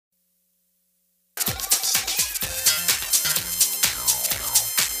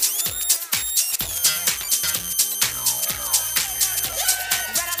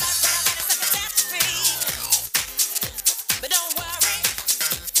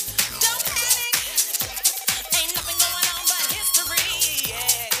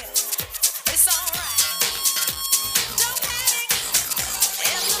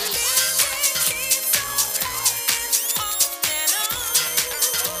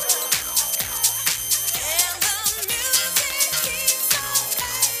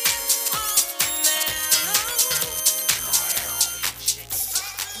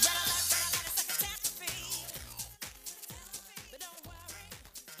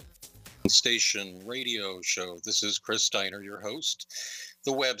Station radio show. This is Chris Steiner, your host.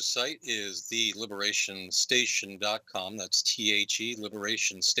 The website is theliberationstation.com. That's THE,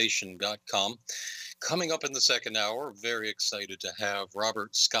 liberationstation.com. Coming up in the second hour, very excited to have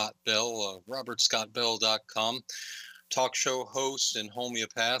Robert Scott Bell of robertscottbell.com, talk show host and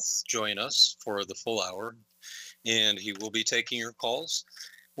homeopath, join us for the full hour, and he will be taking your calls.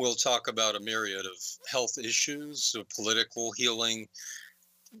 We'll talk about a myriad of health issues, political healing,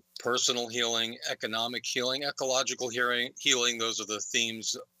 personal healing, economic healing, ecological healing. Those are the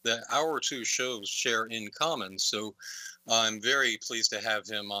themes that our two shows share in common. So I'm very pleased to have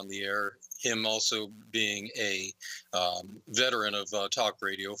him on the air, him also being a veteran of talk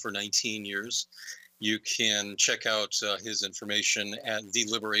radio for 19 years. You can check out his information at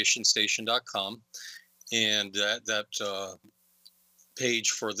theliberationstation.com. And that page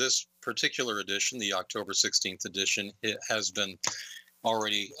for this particular edition, the October 16th edition, it has been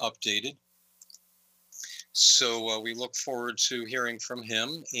already updated. So we look forward to hearing from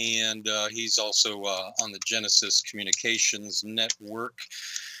him. And he's also on the Genesis Communications Network.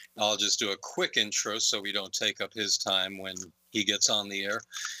 I'll just do a quick intro so we don't take up his time when he gets on the air.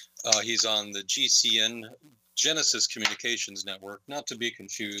 He's on the GCN, Genesis Communications Network, not to be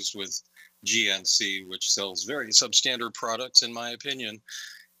confused with GNC, which sells very substandard products, in my opinion,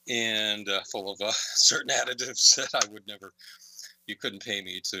 and full of certain additives that I would never, you couldn't pay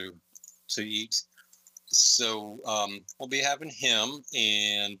me to eat. So we'll be having him,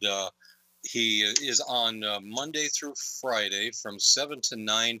 and he is on Monday through Friday from 7 to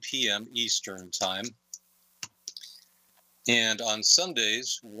 9 p.m. Eastern Time, and on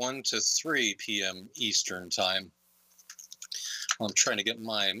Sundays 1 to 3 p.m. Eastern Time. I'm trying to get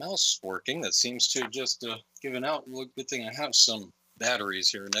my mouse working. That seems to just given out. Look, good thing I have some batteries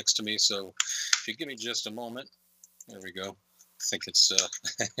here next to me. So if you give me just a moment, there we go. I think it's,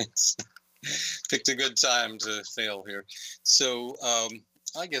 it's picked a good time to fail here. So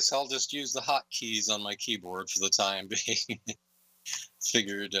I guess I'll just use the hotkeys on my keyboard for the time being.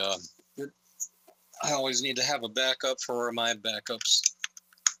 Figured I always need to have a backup for my backups.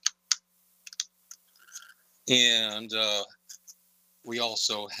 And we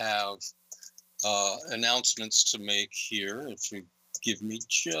also have announcements to make here. If you give me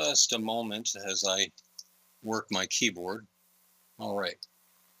just a moment as I work my keyboard. All right.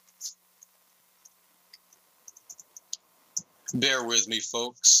 Bear with me,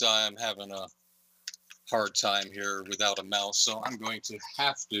 folks. I'm having a hard time here without a mouse, so I'm going to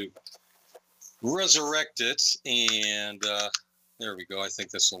have to resurrect it. And there we go. I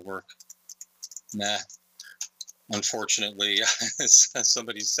think this will work. Nah. Unfortunately,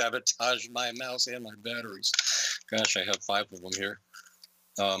 somebody sabotaged my mouse and my batteries. Gosh, I have 5 of them here.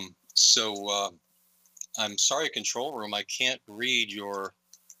 So I'm sorry, control room. I can't read your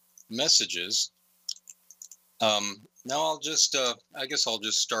messages. Now I'll just, I guess I'll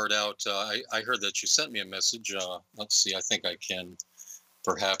just start out. I heard that you sent me a message. Let's see, I think I can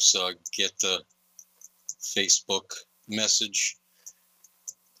perhaps get the Facebook message.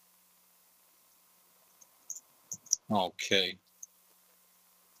 Okay.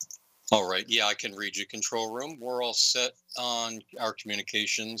 All right. Yeah, I can read you, control room. We're all set on our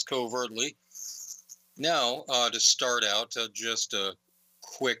communications covertly. Now, to start out, just a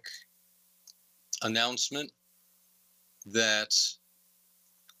quick announcement that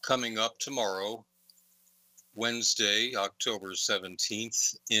coming up tomorrow, Wednesday, October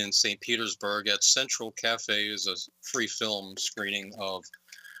 17th, in St. Petersburg at Central Cafe is a free film screening of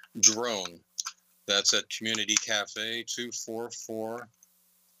Drone. That's at Community Cafe,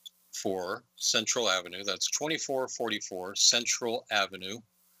 2444 Central Avenue. That's 2444 Central Avenue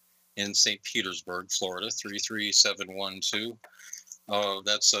in St. Petersburg, Florida, 33712.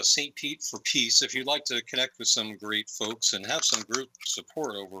 That's St. Pete for Peace. If you'd like to connect with some great folks and have some group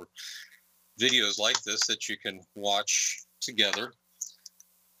support over videos like this that you can watch together,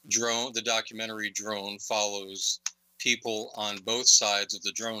 Drone, the documentary Drone, follows people on both sides of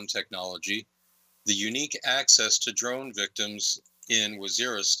the drone technology. The unique access to drone victims in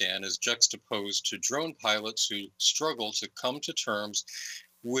Waziristan is juxtaposed to drone pilots who struggle to come to terms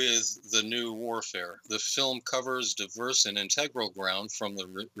with the new warfare. The film covers diverse and integral ground from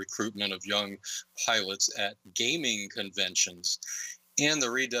the recruitment of young pilots at gaming conventions and the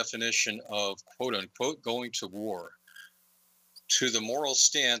redefinition of quote-unquote going to war, to the moral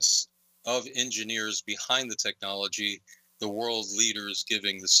stance of engineers behind the technology, the world leaders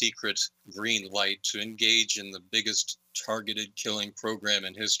giving the secret green light to engage in the biggest targeted killing program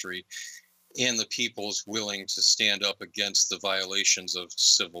in history, and the peoples willing to stand up against the violations of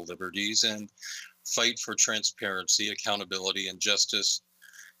civil liberties and fight for transparency, accountability, and justice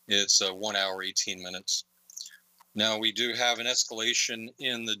It's 1 hour, 18 minutes. Now, we do have an escalation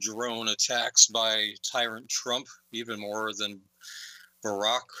in the drone attacks by Tyrant Trump, even more than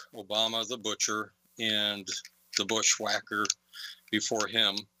Barack Obama, the butcher, and the bushwhacker before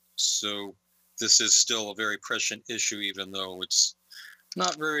him. So this is still a very prescient issue, even though it's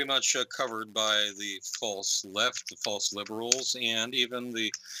not very much covered by the false left, the false liberals, and even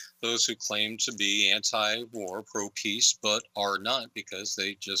those who claim to be anti-war, pro-peace, but are not, because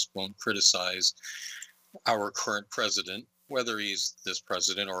they just won't criticize our current president, whether he's this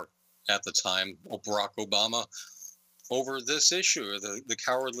president or at the time Barack Obama, over this issue, the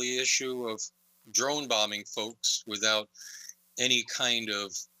cowardly issue of drone bombing folks without any kind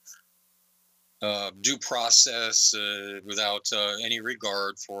of due process, without any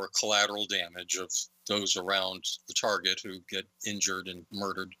regard for collateral damage of those around the target who get injured and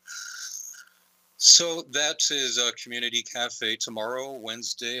murdered. So that is a Community Cafe tomorrow,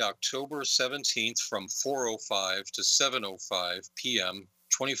 Wednesday, October 17th from 4:05 to 7:05 p.m.,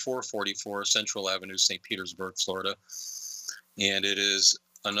 2444 Central Avenue, St. Petersburg, Florida. And it is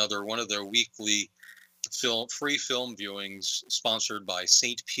another one of their weekly free film viewings sponsored by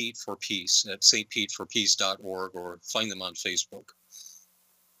St. Pete for Peace at stpeteforpeace.org, or find them on Facebook.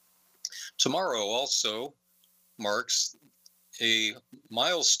 Tomorrow also marks a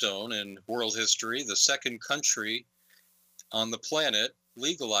milestone in world history, the second country on the planet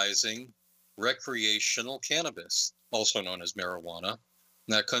legalizing recreational cannabis, also known as marijuana.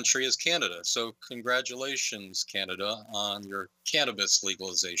 And that country is Canada. So congratulations, Canada, on your cannabis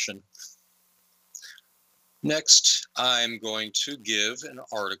legalization. Next, I'm going to give an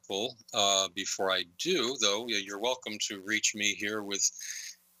article. Before I do, though, you're welcome to reach me here with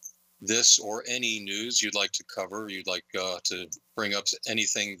this or any news you'd like to cover. You'd like to bring up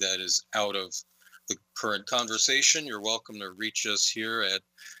anything that is out of the current conversation. You're welcome to reach us here at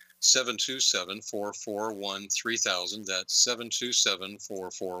 727-441-3000. That's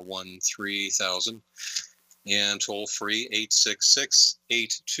 727-441-3000. And toll free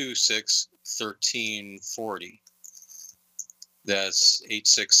 866-826-1340. That's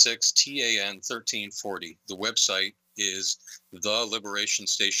 866-TAN-1340. The website is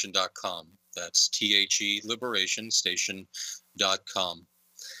theliberationstation.com. That's THE liberationstation.com.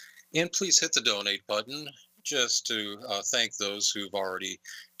 And please hit the donate button just to thank those who've already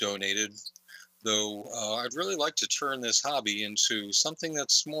donated. Though I'd really like to turn this hobby into something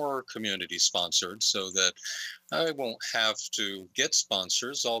that's more community sponsored, so that I won't have to get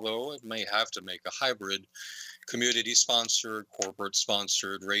sponsors, although I may have to make a hybrid community sponsored, corporate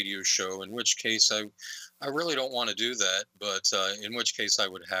sponsored radio show, in which case I really don't want to do that, but in which case I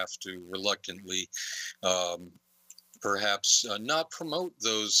would have to reluctantly perhaps not promote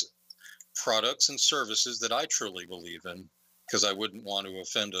those products and services that I truly believe in, because I wouldn't want to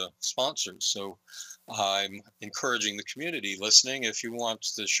offend a sponsor. So I'm encouraging the community listening, if you want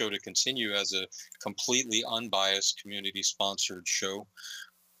the show to continue as a completely unbiased community-sponsored show,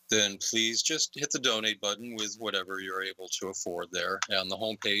 then please just hit the donate button with whatever you're able to afford there on the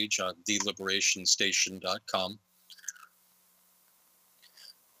homepage on theliberationstation.com.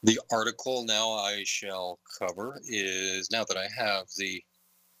 The article now I shall cover is, now that I have the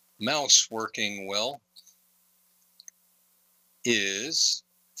mouse working well, is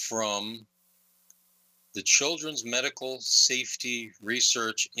from the Children's Medical Safety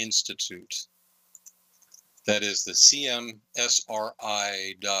Research Institute. That is the cmsri.org.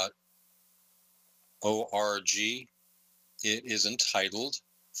 It is entitled,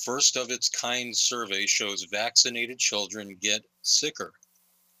 First of Its Kind Survey Shows Vaccinated Children Get Sicker.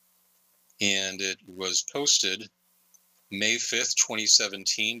 And it was posted May 5th,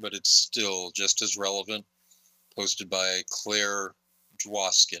 2017, but it's still just as relevant. Posted by Claire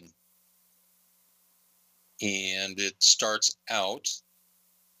Dwoskin. And it starts out,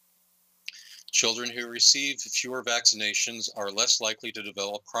 children who receive fewer vaccinations are less likely to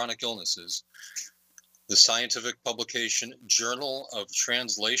develop chronic illnesses. The scientific publication Journal of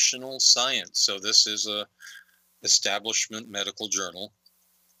Translational Science, so this is a establishment medical journal.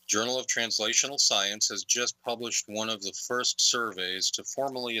 Journal of Translational Science has just published one of the first surveys to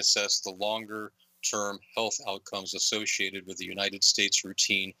formally assess the longer-term health outcomes associated with the United States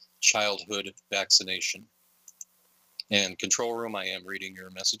routine childhood vaccination. And control room, I am reading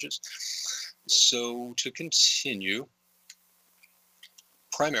your messages. So to continue,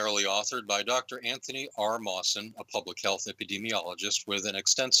 primarily authored by Dr. Anthony R. Mawson, a public health epidemiologist with an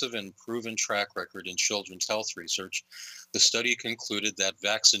extensive and proven track record in children's health research, the study concluded that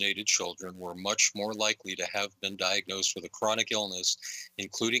vaccinated children were much more likely to have been diagnosed with a chronic illness,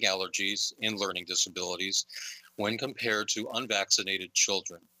 including allergies and learning disabilities, when compared to unvaccinated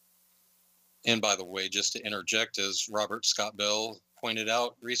children. And by the way, just to interject, as Robert Scott Bell pointed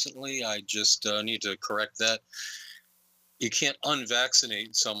out recently, I just need to correct that. You can't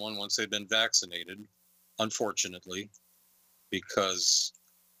unvaccinate someone once they've been vaccinated, unfortunately, because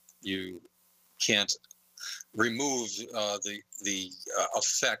you can't remove the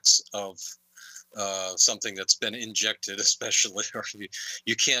effects of something that's been injected, especially, or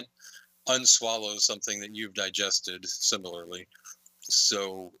you can't unswallow something that you've digested similarly.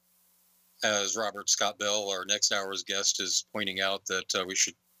 So, as Robert Scott Bell, our next hour's guest, is pointing out, that we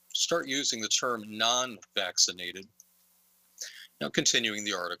should start using the term non-vaccinated. Now, continuing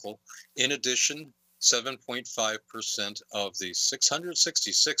the article, in addition, 7.5% of the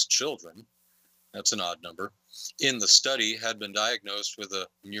 666 children, that's an odd number, in the study had been diagnosed with a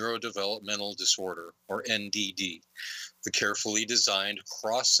neurodevelopmental disorder, or NDD. The carefully designed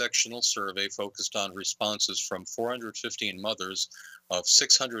cross-sectional survey focused on responses from 415 mothers of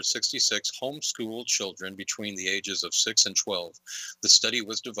 666 homeschooled children between the ages of 6 and 12. The study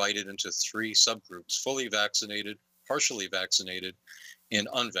was divided into 3 subgroups: fully vaccinated, partially vaccinated, and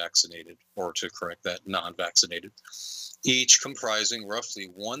unvaccinated, or to correct that, non-vaccinated, each comprising roughly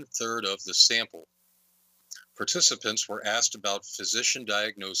 1/3 of the sample. Participants were asked about physician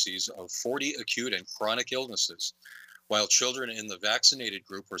diagnoses of 40 acute and chronic illnesses. While children in the vaccinated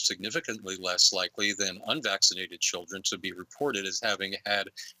group were significantly less likely than unvaccinated children to be reported as having had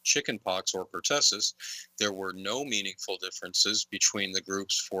chickenpox or pertussis, there were no meaningful differences between the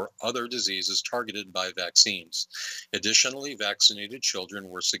groups for other diseases targeted by vaccines. Additionally, vaccinated children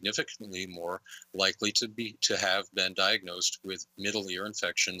were significantly more likely to have been diagnosed with middle ear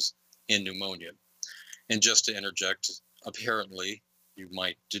infections and pneumonia. And just to interject, apparently, you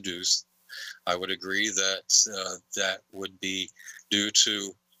might deduce, I would agree that that would be due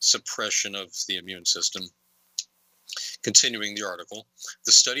to suppression of the immune system. Continuing the article,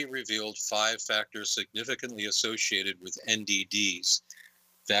 the study revealed 5 factors significantly associated with NDDs: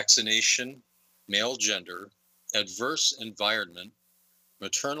 vaccination, male gender, adverse environment,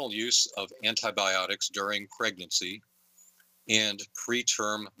 maternal use of antibiotics during pregnancy, and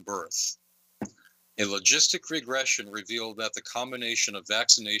preterm birth. A logistic regression revealed that the combination of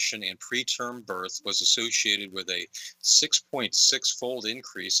vaccination and preterm birth was associated with a 6.6-fold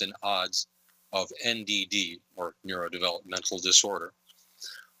increase in odds of NDD, or neurodevelopmental disorder.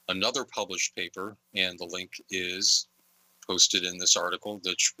 Another published paper, and the link is posted in this article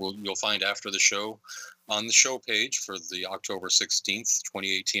that you'll find after the show on the show page for the October 16th,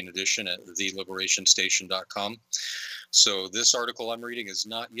 2018 edition at theliberationstation.com. So this article I'm reading is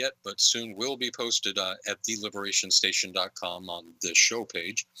not yet, but soon will be posted at theliberationstation.com on this show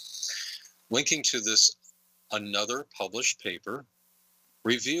page. Linking to this, another published paper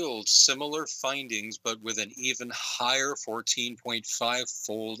revealed similar findings, but with an even higher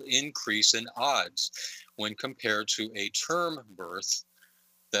 14.5-fold increase in odds when compared to a term birth,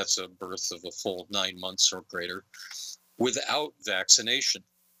 that's a birth of a full 9 months or greater, without vaccination.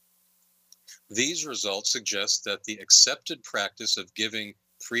 These results suggest that the accepted practice of giving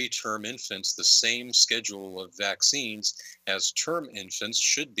preterm infants the same schedule of vaccines as term infants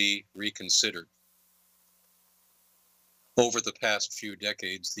should be reconsidered. Over the past few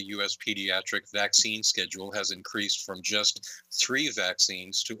decades, the U.S. pediatric vaccine schedule has increased from just 3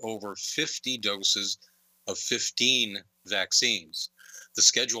 vaccines to over 50 doses of 15 vaccines. The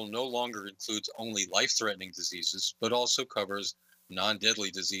schedule no longer includes only life-threatening diseases, but also covers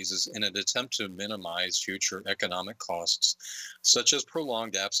non-deadly diseases in an attempt to minimize future economic costs, such as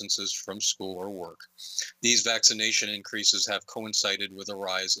prolonged absences from school or work. These vaccination increases have coincided with a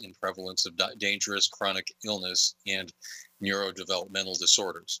rise in prevalence of dangerous chronic illness and neurodevelopmental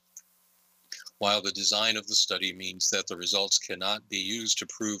disorders. While the design of the study means that the results cannot be used to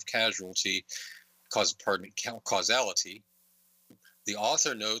prove causality, the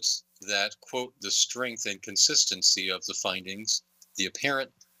author notes that, quote, the strength and consistency of the findings, the apparent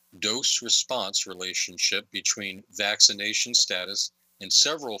dose-response relationship between vaccination status and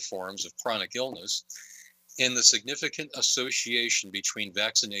several forms of chronic illness, and the significant association between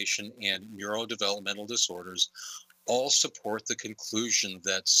vaccination and neurodevelopmental disorders all support the conclusion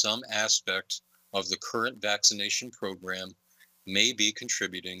that some aspect of the current vaccination program may be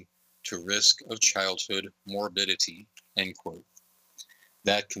contributing to risk of childhood morbidity, end quote.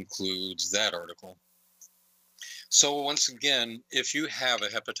 That concludes that article. So once again, if you have a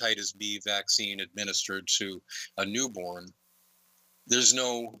hepatitis B vaccine administered to a newborn, there's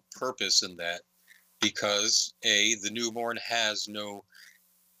no purpose in that because A, the newborn has no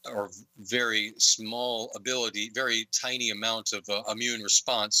or very small ability, very tiny amount of immune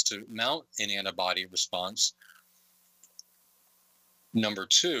response to mount an antibody response. Number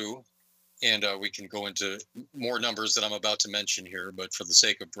 2, And we can go into more numbers that I'm about to mention here, but for the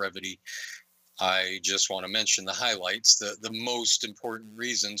sake of brevity, I just want to mention the highlights, the most important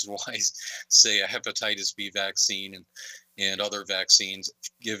reasons why, say, a hepatitis B vaccine and other vaccines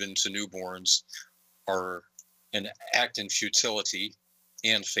given to newborns are an act in futility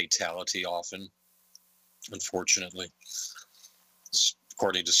and fatality often, unfortunately.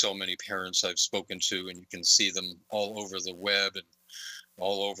 According to so many parents I've spoken to, and you can see them all over the web and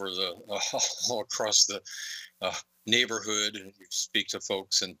all over all across the neighborhood, and you speak to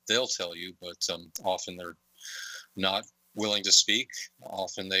folks and they'll tell you, but often they're not willing to speak.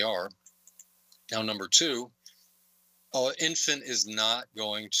 Often they are. Now, number two, an infant is not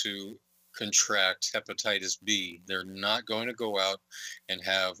going to contract hepatitis B. They're not going to go out and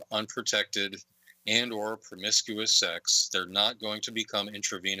have unprotected and or promiscuous sex. They're not going to become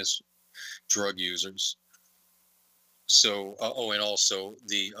intravenous drug users. So, and also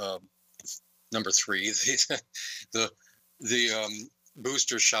the number three, the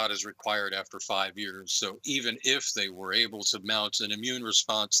booster shot is required after 5 years. So even if they were able to mount an immune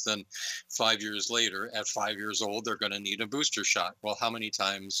response, then 5 years later, at 5 years old, they're going to need a booster shot. Well, how many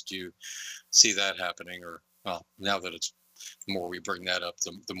times do you see that happening? Or, well, now that it's the more we bring that up,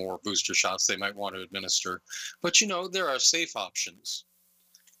 the more booster shots they might want to administer. But, there are safe options.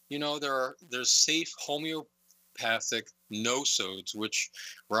 There's safe homeopathic nosodes, which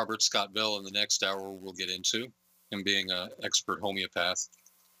Robert Scott Bell in the next hour will get into, him being an expert homeopath.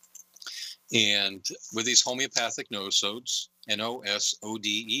 And with these homeopathic nosodes,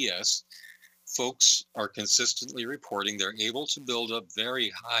 NOSODES, folks are consistently reporting they're able to build up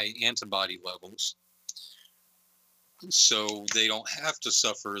very high antibody levels. So they don't have to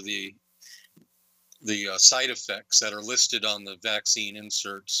suffer the side effects that are listed on the vaccine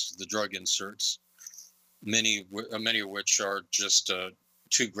inserts, the drug inserts, many of which are just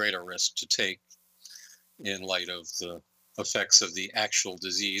too great a risk to take in light of the effects of the actual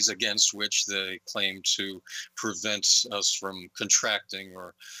disease against which they claim to prevent us from contracting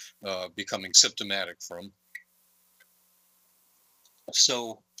or becoming symptomatic from.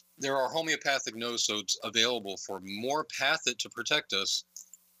 So there are homeopathic nosodes available for more pathogen to protect us,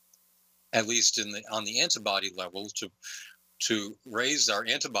 at least on the antibody level, to raise our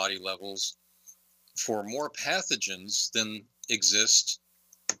antibody levels for more pathogens than exist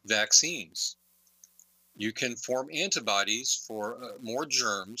vaccines. You can form antibodies for more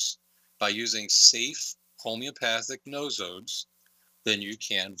germs by using safe homeopathic nosodes than you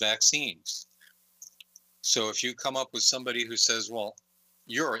can vaccines. So if you come up with somebody who says, well,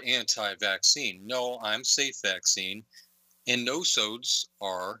 you're anti-vaccine. No, I'm safe vaccine. And nosodes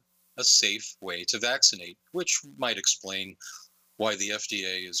are a safe way to vaccinate, which might explain why the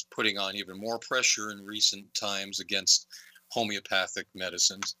FDA is putting on even more pressure in recent times against homeopathic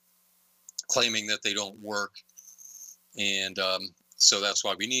medicines, claiming that they don't work. And so that's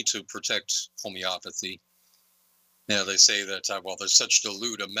why we need to protect homeopathy. Now, they say that, well, there's such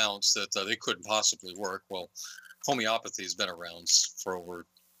dilute amounts that they couldn't possibly work. Well, homeopathy has been around for over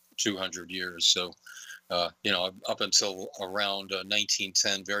 200 years. So, up until around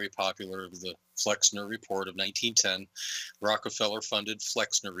 1910, very popular, the Flexner Report of 1910, Rockefeller-funded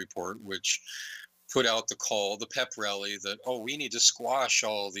Flexner Report, which put out the call, the pep rally that, we need to squash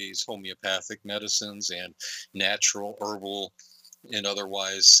all these homeopathic medicines and natural, herbal, and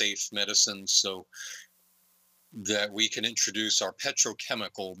otherwise safe medicines so that we can introduce our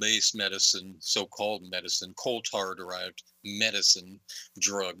petrochemical-based medicine, so-called medicine, coal tar-derived medicine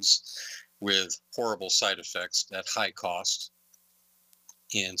drugs with horrible side effects at high cost.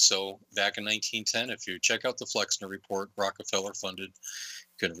 And so back in 1910, if you check out the Flexner Report, Rockefeller-funded,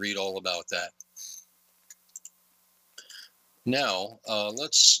 you can read all about that. Now,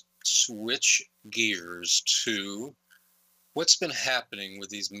 let's switch gears to what's been happening with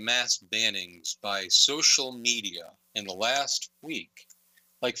these mass bannings by social media in the last week,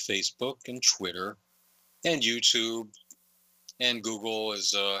 like Facebook and Twitter and YouTube and Google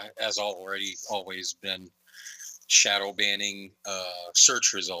has already always been shadow banning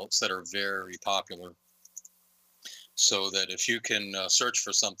search results that are very popular. So that if you can search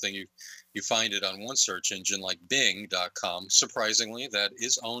for something, you find it on one search engine like Bing.com. Surprisingly, that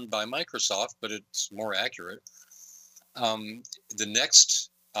is owned by Microsoft, but it's more accurate. The next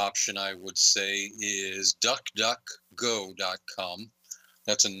option I would say is DuckDuckGo.com.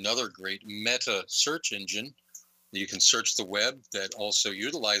 That's another great meta search engine. You can search the web that also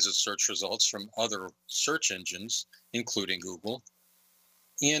utilizes search results from other search engines, including Google.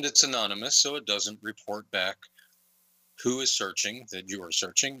 And it's anonymous, so it doesn't report back who is searching, that you are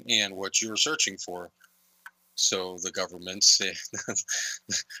searching, and what you are searching for. So the government,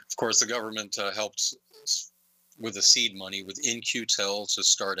 of course, the government helped with the seed money with In-Q-Tel to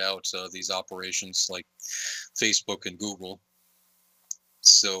start out these operations like Facebook and Google.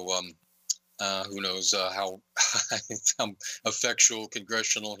 So who knows how effectual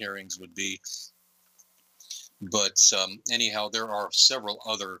congressional hearings would be. But anyhow, there are several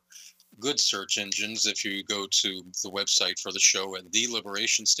other good search engines. If you go to the website for the show at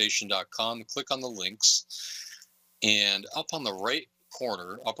theliberationstation.com, click on the links, and up on the right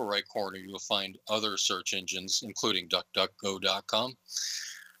corner, upper right corner, you'll find other search engines, including DuckDuckGo.com,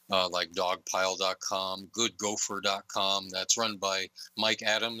 like dogpile.com, goodgopher.com. That's run by Mike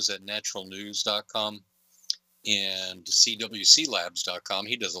Adams at naturalnews.com, and cwclabs.com.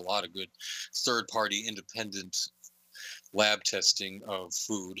 He does a lot of good third-party independent lab testing of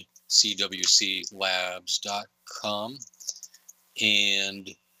food, cwclabs.com. And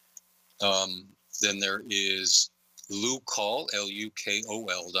then there is Lukol,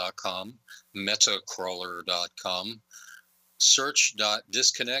 Lukol.com, metacrawler.com,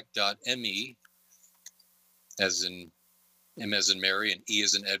 search.disconnect.me, as in M as in Mary and E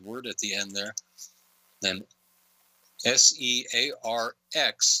as in Edward at the end there. Then SEARX.me,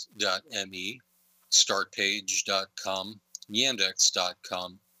 startpage.com,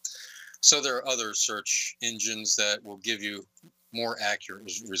 yandex.com. So there are other search engines that will give you more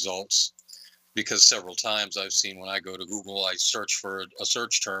accurate results, because several times I've seen when I go to Google, I search for a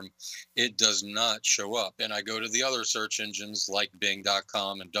search term, it does not show up. And I go to the other search engines like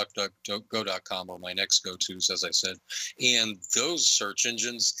Bing.com and DuckDuckGo.com are my next go-tos, as I said. And those search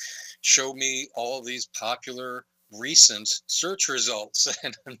engines show me all these popular recent search results.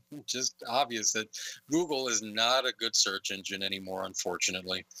 And it's just obvious that Google is not a good search engine anymore,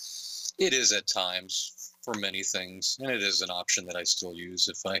 unfortunately. It is at times for many things, and it is an option that I still use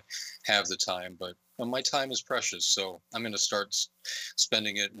if I have the time, but my time is precious, so I'm going to start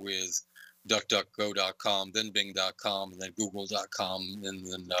spending it with DuckDuckGo.com, then Bing.com, and then Google.com, and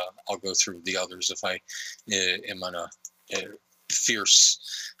then I'll go through the others if I am on a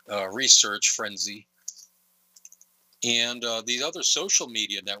fierce research frenzy. And the other social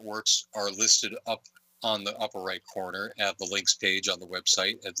media networks are listed up on the upper right corner at the links page on the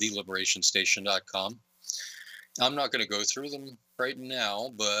website at theliberationstation.com. I'm not going to go through them right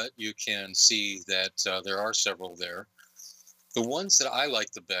now, but you can see that there are several there. The ones that I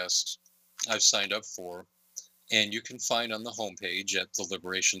like the best, I've signed up for, and you can find on the homepage at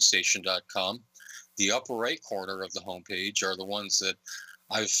theliberationstation.com. The upper right corner of the homepage are the ones that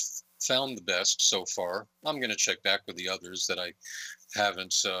I've found the best so far. I'm going to check back with the others that I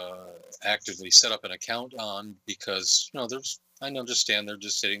haven't actively set up an account on, because I understand they're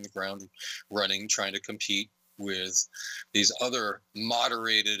just hitting the ground running, trying to compete with these other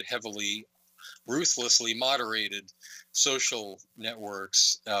moderated, ruthlessly moderated social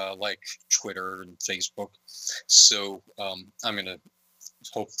networks like Twitter and Facebook. So I'm going to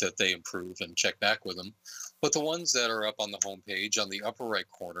hope that they improve and check back with them. But the ones that are up on the homepage on the upper right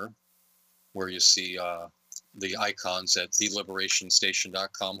corner, where you see the icons at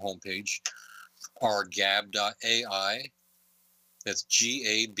theliberationstation.com homepage, are gab.ai, that's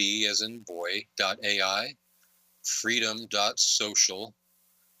GAB as in boy, .ai, freedom.social,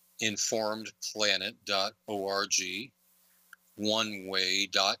 informedplanet.org,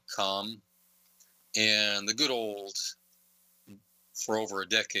 oneway.com, and the good old, for over a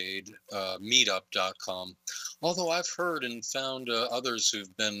decade, meetup.com. Although I've heard and found others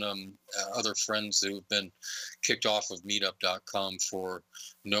who've been, other friends who've been kicked off of meetup.com for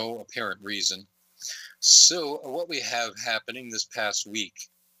no apparent reason. So what we have happening this past week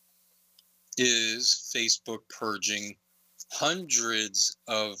is Facebook purging hundreds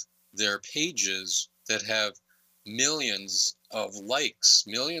of their pages that have millions of likes.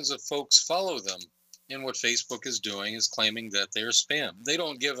 Millions of folks follow them. And what Facebook is doing is claiming that they're spam. They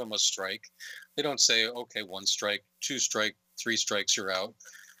don't give them a strike. They don't say, okay, 1 strike, 2 strike, 3 strikes, you're out.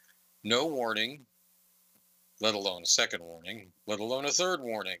 No warning, let alone a second warning, let alone a third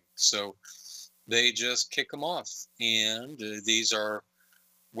warning. So they just kick them off. And these are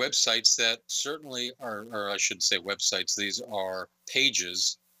websites that certainly are, or I should say websites, these are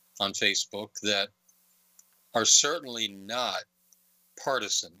pages on Facebook that are certainly not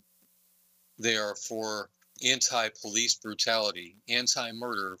partisan. They are for anti-police brutality,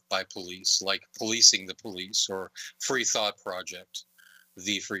 anti-murder by police, like Policing the Police, or Free Thought Project,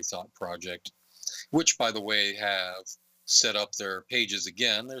 the Free Thought Project, which, by the way, have set up their pages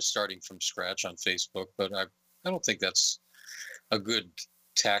again. They're starting from scratch on Facebook, but I don't think that's a good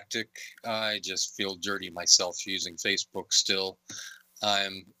tactic. I just feel dirty myself using Facebook still.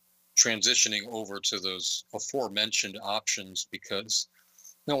 I'm transitioning over to those aforementioned options because,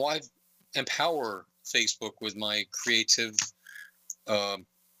 I empower Facebook with my creative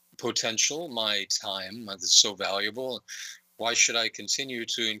potential, my time that's so valuable. Why should I continue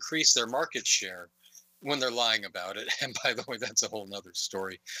to increase their market share when they're lying about it? And by the way, that's a whole nother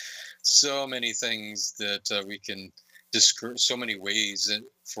story. So many things that we can discourage, so many ways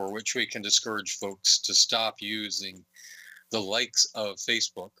for which we can discourage folks to stop using the likes of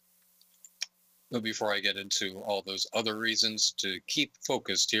Facebook. But before I get into all those other reasons to keep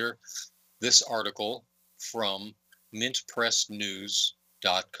focused here, this article from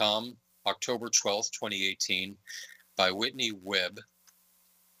mintpressnews.com, October 12th, 2018, by Whitney Webb.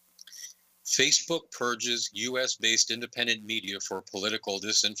 Facebook purges U.S.-based independent media for political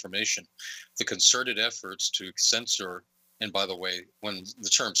disinformation. The concerted efforts to censor, and by the way, when the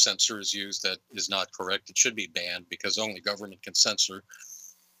term censor is used, that is not correct. It should be banned because only government can censor.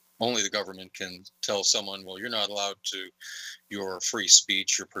 Only the government can tell someone, well, you're not allowed to, your free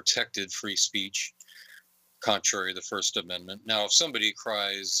speech, your protected free speech, contrary to the First Amendment. Now, if somebody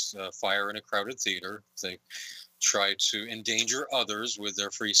cries fire in a crowded theater, if they try to endanger others with their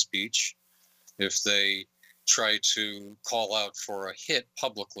free speech, if they try to call out for a hit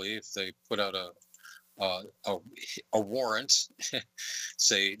publicly, if they put out a warrant,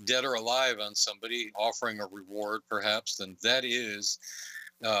 say dead or alive on somebody, offering a reward perhaps, then that is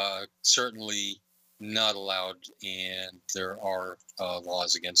certainly not allowed, and there are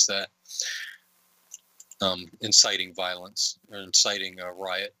laws against that. Inciting violence or inciting a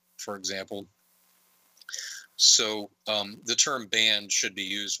riot, for example. So the term banned should be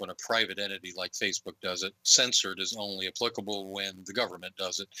used when a private entity like Facebook does it. Censored is only applicable when the government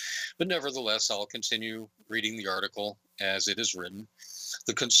does it. But nevertheless, I'll continue reading the article as it is written.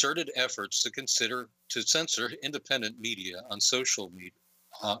 The concerted efforts to censor independent media on social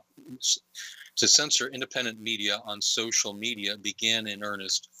media began in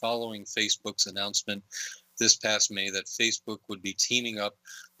earnest following Facebook's announcement this past May that Facebook would be teaming up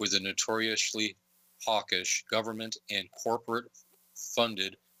with a notoriously hawkish government and corporate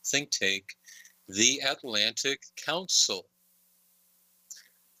funded think tank, the Atlantic Council.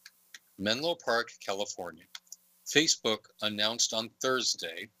 Menlo Park, California. Facebook announced on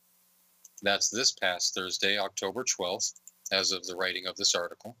Thursday, that's this past Thursday, October 12th, as of the writing of this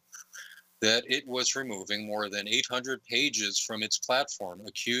article, that it was removing more than 800 pages from its platform,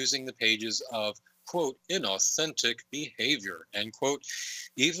 accusing the pages of, quote, inauthentic behavior, end quote,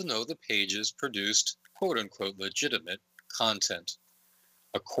 even though the pages produced, quote unquote, legitimate content.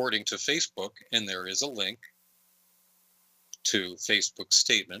 According to Facebook, and there is a link to Facebook's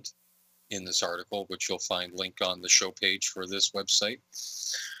statement in this article, which you'll find linked on the show page for this website,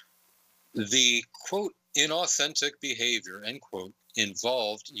 the, quote, inauthentic behavior, end quote,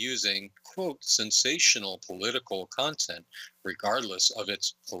 involved using, quote, sensational political content, regardless of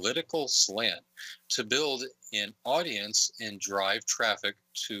its political slant, to build an audience and drive traffic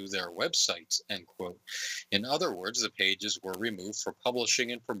to their websites, end quote. In other words, the pages were removed for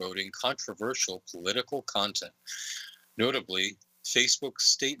publishing and promoting controversial political content. Notably, Facebook's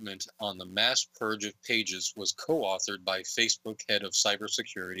statement on the mass purge of pages was co-authored by Facebook head of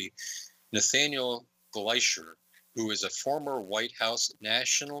cybersecurity, Nathaniel Gleicher, who is a former White House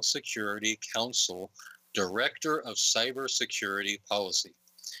National Security Council Director of Cybersecurity Policy.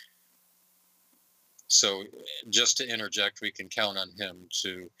 So just to interject, we can count on him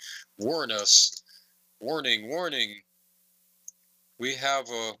to warn us, warning, we have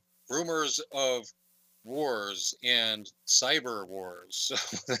rumors of wars and cyber wars. So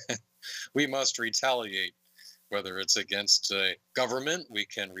we must retaliate, whether it's against a government, we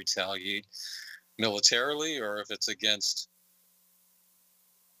can retaliate militarily, or if it's against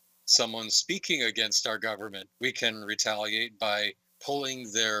someone speaking against our government, we can retaliate by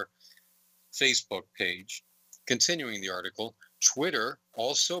pulling their Facebook page. Continuing the article, Twitter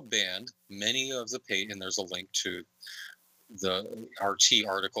also banned many of the page, and there's a link to the RT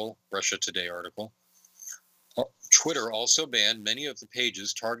article, Russia Today article. Twitter also banned many of the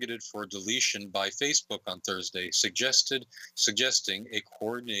pages targeted for deletion by Facebook on Thursday, suggesting a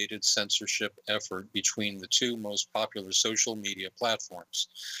coordinated censorship effort between the two most popular social media platforms.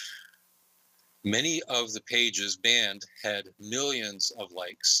 Many of the pages banned had millions of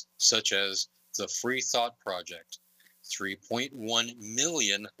likes, such as the Free Thought Project, 3.1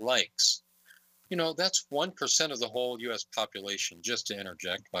 million likes. You know, that's 1% of the whole U.S. population, just to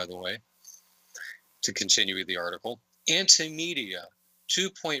interject, by the way. To continue the article, Antimedia,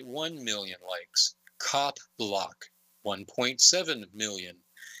 2.1 million likes, Cop Block, 1.7 million,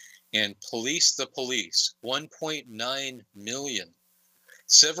 and Police the Police, 1.9 million.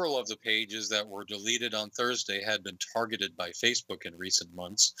 Several of the pages that were deleted on Thursday had been targeted by Facebook in recent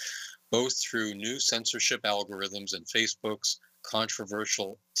months, both through new censorship algorithms and Facebook's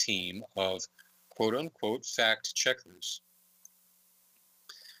controversial team of quote-unquote fact checkers.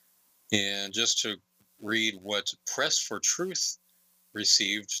 And just to read what Press for Truth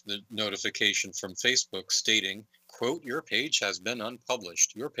received, the notification from Facebook stating, quote, your page has been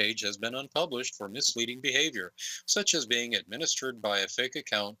unpublished. Your page has been unpublished for misleading behavior, such as being administered by a fake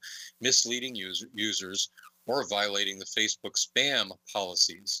account, misleading users, or violating the Facebook spam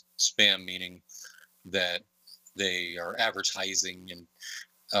policies. Spam meaning that they are advertising in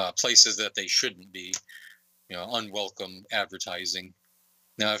places that they shouldn't be, unwelcome advertising.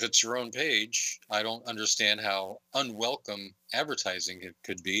 Now, if it's your own page, I don't understand how unwelcome advertising it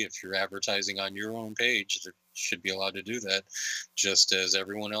could be. If you're advertising on your own page, you should be allowed to do that, just as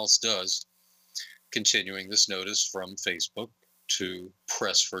everyone else does. Continuing this notice from Facebook to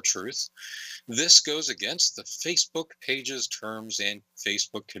Press for Truth. This goes against the Facebook page's terms and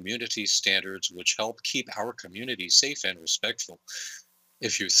Facebook community standards, which help keep our community safe and respectful.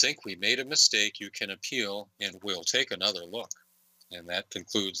 If you think we made a mistake, you can appeal and we'll take another look. And that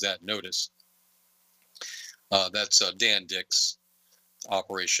concludes that notice. That's Dan Dick's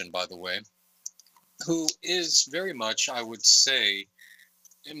operation, by the way, who is very much, I would say,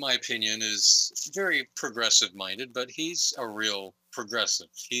 in my opinion, is very progressive-minded, but he's a real progressive.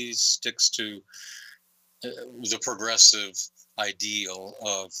 He sticks to the progressive ideal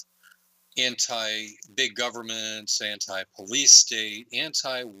of anti-big governments, anti-police state,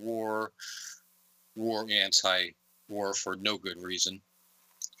 anti-war, anti-war for no good reason.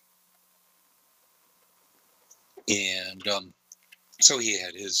 And so he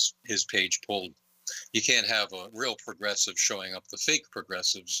had his page pulled. You can't have a real progressive showing up the fake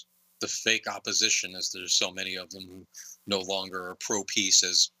progressives, the fake opposition, as there's so many of them who no longer are pro-peace,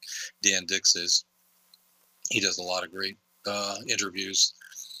 as Dan Dix is. He does a lot of great interviews.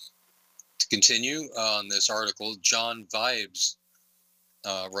 To continue on this article, John Vibes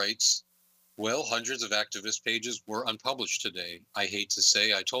writes, well, hundreds of activist pages were unpublished today. I hate to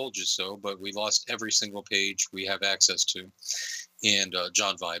say I told you so, but we lost every single page we have access to. And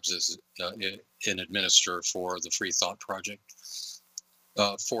John Vibes is an administrator for the Free Thought Project.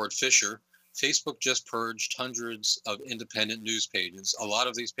 Ford Fisher, Facebook just purged hundreds of independent news pages. A lot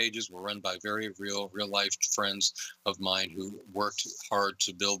of these pages were run by very real-life friends of mine who worked hard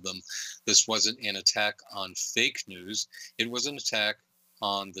to build them. This wasn't an attack on fake news. It was an attack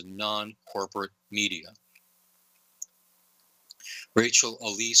on the non-corporate media. Rachel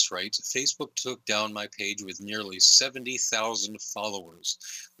Elise writes, Facebook took down my page with nearly 70,000 followers,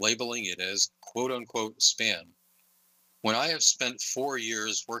 labeling it as quote-unquote spam. When I have spent 4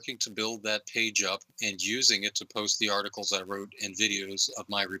 years working to build that page up and using it to post the articles I wrote and videos of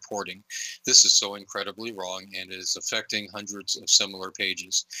my reporting, this is so incredibly wrong and is affecting hundreds of similar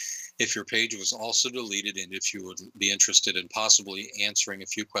pages. If your page was also deleted and if you would be interested in possibly answering a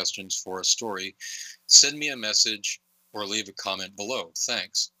few questions for a story, send me a message or leave a comment below.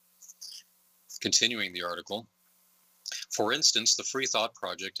 Thanks. Continuing the article. For instance, the Free Thought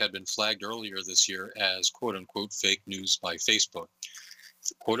Project had been flagged earlier this year as quote-unquote fake news by Facebook.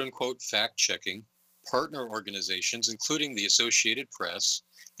 Quote-unquote fact-checking partner organizations, including the Associated Press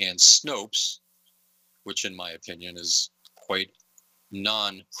and Snopes, which in my opinion is quite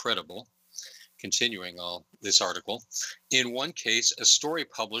non-credible. Continuing this article. In one case, a story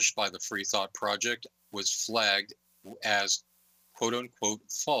published by the Free Thought Project was flagged as quote-unquote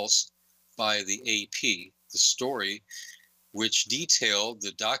false by the AP. The story, which detailed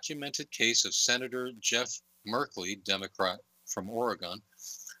the documented case of Senator Jeff Merkley, Democrat from Oregon,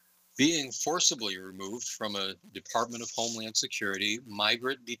 being forcibly removed from a Department of Homeland Security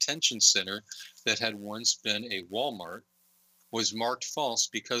migrant detention center that had once been a Walmart, was marked false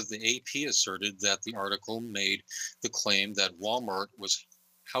because the AP asserted that the article made the claim that Walmart was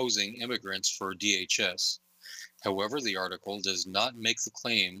housing immigrants for DHS. However, the article does not make the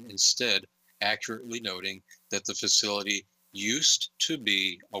claim, instead accurately noting that the facility used to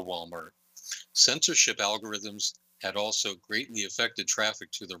be a Walmart. Censorship algorithms had also greatly affected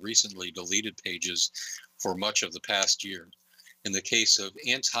traffic to the recently deleted pages for much of the past year. In the case of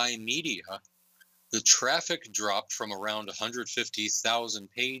Anti-Media, the traffic dropped from around 150,000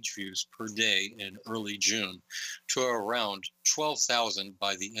 page views per day in early June to around 12,000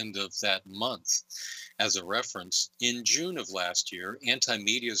 by the end of that month. As a reference, in June of last year,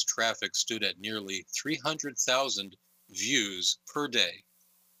 Anti-Media's traffic stood at nearly 300,000 views per day.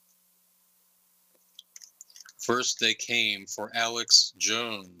 First, they came for Alex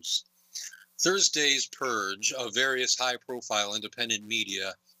Jones. Thursday's purge of various high-profile independent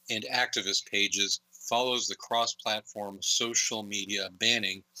media and activist pages follows the cross-platform social media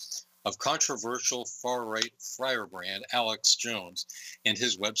banning of controversial far-right firebrand Alex Jones and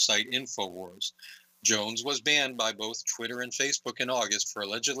his website InfoWars. Jones was banned by both Twitter and Facebook in August for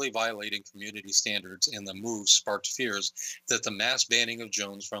allegedly violating community standards, and the move sparked fears that the mass banning of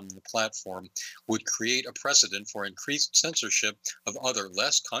Jones from the platform would create a precedent for increased censorship of other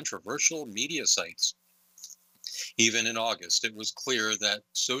less controversial media sites. Even in August, it was clear that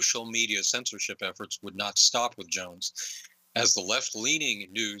social media censorship efforts would not stop with Jones, as the left-leaning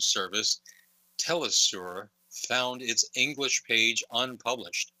news service Telesur found its English page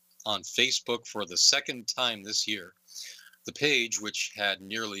unpublished on Facebook for the second time this year. The page, which had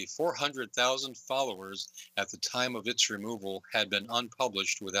nearly 400,000 followers at the time of its removal, had been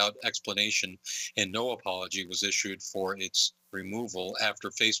unpublished without explanation, and no apology was issued for its removal after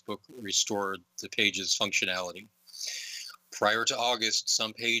Facebook restored the page's functionality. Prior to August,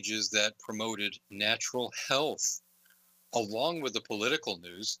 some pages that promoted natural health, along with the political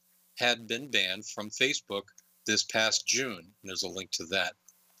news, had been banned from Facebook this past June. There's a link to that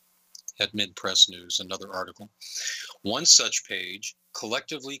at Mid-Press News, another article. One such page,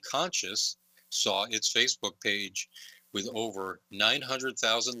 Collectively Conscious, saw its Facebook page with over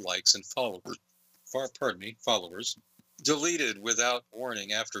 900,000 likes and followers deleted without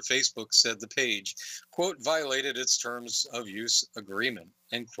warning after Facebook said the page, quote, violated its terms of use agreement,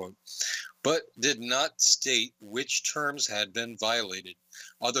 end quote, but did not state which terms had been violated.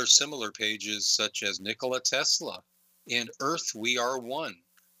 Other similar pages, such as Nikola Tesla and Earth We Are One,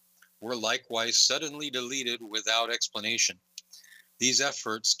 were likewise suddenly deleted without explanation. These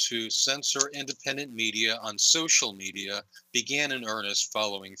efforts to censor independent media on social media began in earnest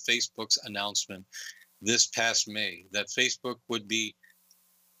following Facebook's announcement this past May that Facebook would be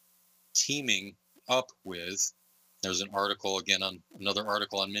teaming up with, there's an article again on another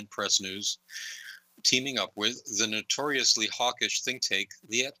article on Mid-Press News, teaming up with the notoriously hawkish think tank,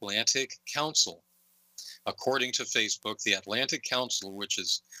 the Atlantic Council. According to Facebook, the Atlantic Council, which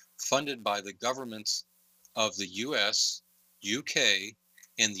is funded by the governments of the US, UK,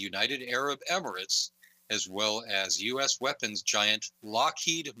 and the United Arab Emirates, as well as US weapons giant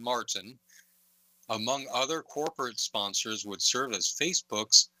Lockheed Martin, among other corporate sponsors, would serve as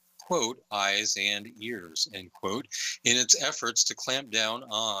Facebook's, quote, eyes and ears, end quote, in its efforts to clamp down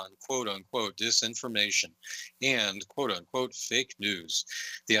on, quote unquote, disinformation and, quote unquote, fake news.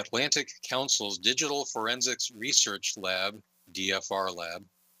 The Atlantic Council's Digital Forensics Research Lab, DFR Lab,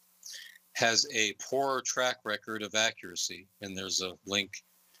 has a poor track record of accuracy, and there's a link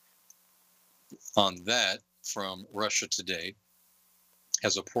on that from Russia Today,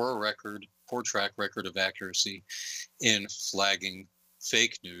 has a poor track record of accuracy in flagging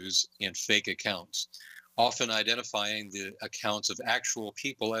fake news and fake accounts, often identifying the accounts of actual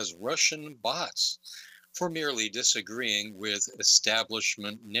people as Russian bots for merely disagreeing with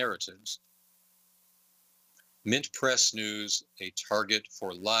establishment narratives. Mint-Press News, a target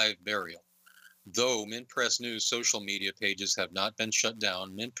for live burial. Though Mint-Press News social media pages have not been shut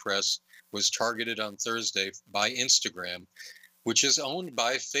down, Mint-Press was targeted on Thursday by Instagram, which is owned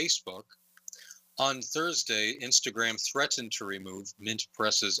by Facebook. On Thursday, Instagram threatened to remove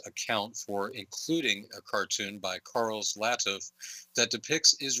Mint-Press's account for including a cartoon by Karl Zlatov that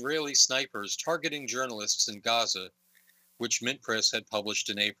depicts Israeli snipers targeting journalists in Gaza, which Mint-Press had published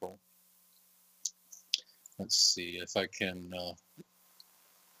in April. Let's see if I can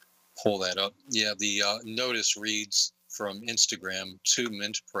pull that up. Yeah, the notice reads from Instagram to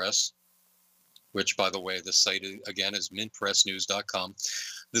Mint-Press, which, by the way, the site again is mintpressnews.com.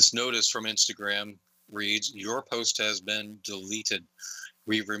 This notice from Instagram reads, your post has been deleted.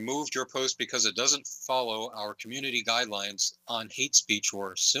 We removed your post because it doesn't follow our community guidelines on hate speech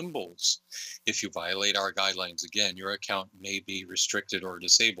or symbols. If you violate our guidelines again, your account may be restricted or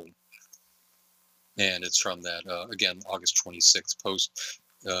disabled. And it's from that, again, August 26th post.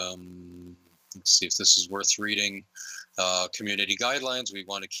 Let's see if this is worth reading. Community guidelines. We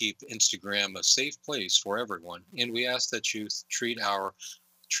want to keep Instagram a safe place for everyone. And we ask that you treat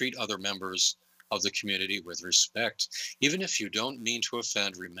other members of the community with respect. Even if you don't mean to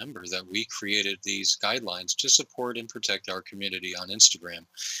offend, remember that we created these guidelines to support and protect our community on Instagram.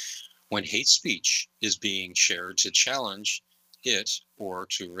 When hate speech is being shared to challenge it or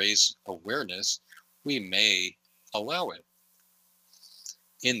to raise awareness, we may allow it.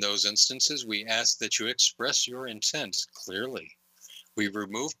 In those instances, we ask that you express your intent clearly. We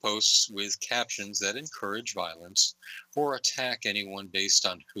remove posts with captions that encourage violence or attack anyone based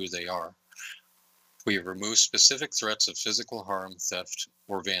on who they are. We remove specific threats of physical harm, theft,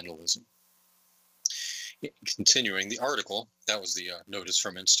 or vandalism. Continuing the article, that was the notice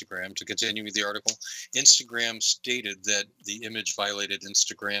from Instagram. To continue with the article, Instagram stated that the image violated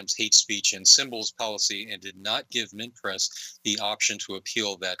Instagram's hate speech and symbols policy and did not give MintPress the option to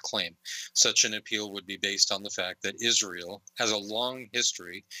appeal that claim. Such an appeal would be based on the fact that Israel has a long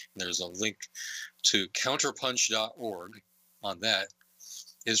history, and there's a link to counterpunch.org on that.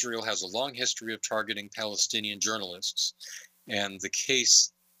 Israel has a long history of targeting Palestinian journalists, and the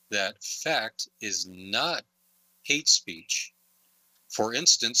case that fact is not hate speech. For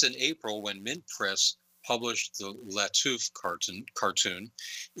instance, in April, when MintPress published the Latuf cartoon,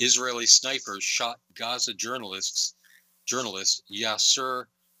 Israeli snipers shot Gaza journalist Yasser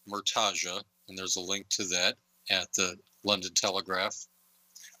Murtaja, and there's a link to that at the London Telegraph.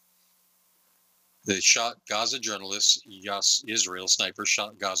 They shot Gaza journalist, Israel snipers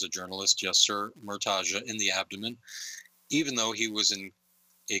shot Gaza journalist Yasser Murtaja in the abdomen, even though he was in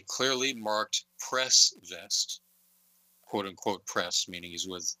a clearly marked press vest, quote unquote press, meaning he's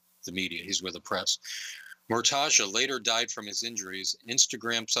with the media, he's with the press. Murtaja later died from his injuries.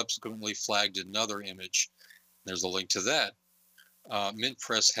 Instagram subsequently flagged another image. There's a link to that.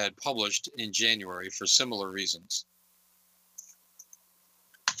 MintPress had published in January for similar reasons.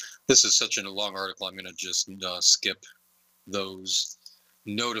 This is such a long article, I'm going to just skip those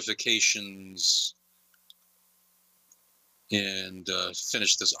notifications and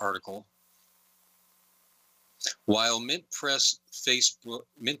finish this article. While MintPress's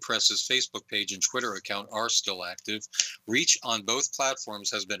Facebook page and Twitter account are still active, reach on both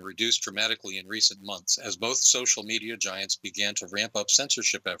platforms has been reduced dramatically in recent months as both social media giants began to ramp up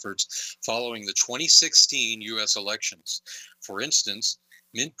censorship efforts following the 2016 U.S. elections. For instance,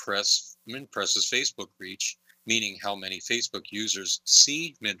 MintPress's Facebook reach, meaning how many Facebook users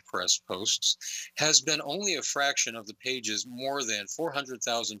see MintPress posts, has been only a fraction of the page's more than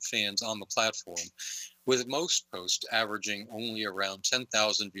 400,000 fans on the platform, with most posts averaging only around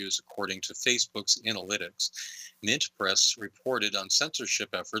 10,000 views according to Facebook's analytics. MintPress reported on censorship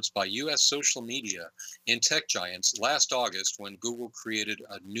efforts by U.S. social media and tech giants last August when Google created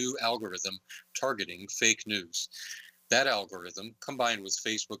a new algorithm targeting fake news. That algorithm, combined with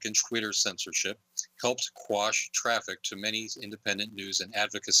Facebook and Twitter censorship, helped quash traffic to many independent news and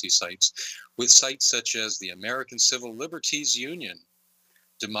advocacy sites, with sites such as the American Civil Liberties Union,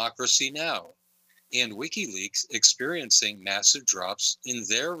 Democracy Now!, and WikiLeaks experiencing massive drops in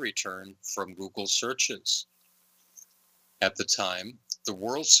their return from Google searches. At the time, the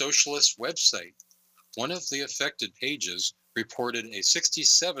World Socialist website, one of the affected pages, reported a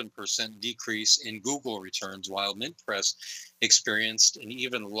 67% decrease in Google returns, while MintPress experienced an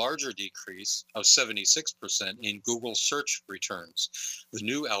even larger decrease of 76% in Google search returns. The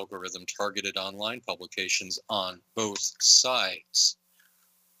new algorithm targeted online publications on both sides.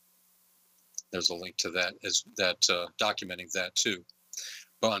 There's a link to that documenting that too.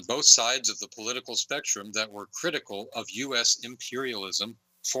 But on both sides of the political spectrum that were critical of U.S. imperialism,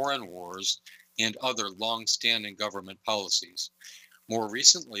 foreign wars, and other long-standing government policies. More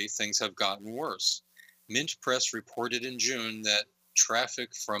recently, things have gotten worse. MintPress reported in June that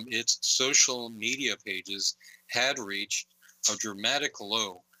traffic from its social media pages had reached a dramatic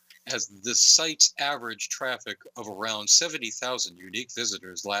low, as the site's average traffic of around 70,000 unique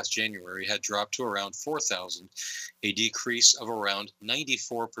visitors last January had dropped to around 4,000, a decrease of around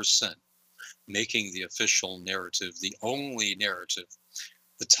 94%, making the official narrative the only narrative.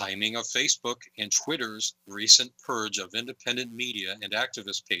 The timing of Facebook and Twitter's recent purge of independent media and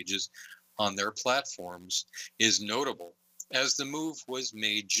activist pages on their platforms is notable, as the move was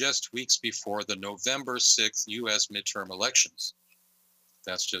made just weeks before the November 6th U.S. midterm elections.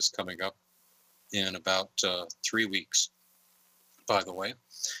 That's just coming up in about 3 weeks, by the way.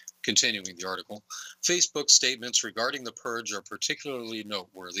 Continuing the article, Facebook's statements regarding the purge are particularly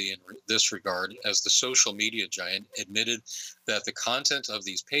noteworthy in this regard, as the social media giant admitted that the content of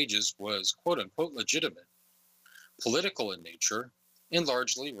these pages was quote-unquote legitimate, political in nature, and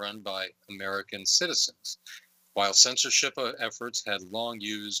largely run by American citizens, while censorship efforts had long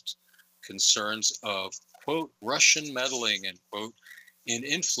used concerns of, quote, Russian meddling, end quote, in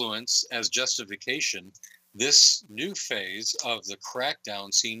influence as justification. This new phase of the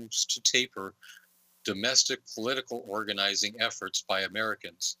crackdown seems to taper domestic political organizing efforts by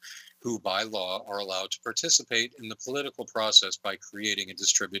Americans, who by law are allowed to participate in the political process by creating and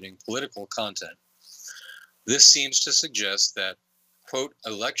distributing political content. This seems to suggest that, quote,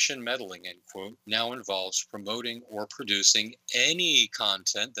 election meddling, end quote, now involves promoting or producing any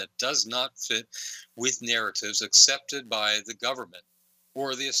content that does not fit with narratives accepted by the government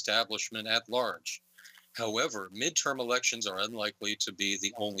or the establishment at large. However, midterm elections are unlikely to be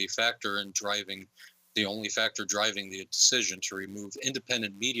the only factor in driving the only factor driving the decision to remove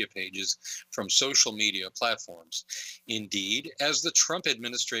independent media pages from social media platforms. Indeed, as the Trump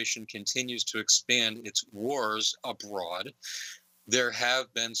administration continues to expand its wars abroad, there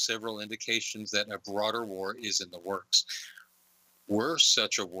have been several indications that a broader war is in the works. Were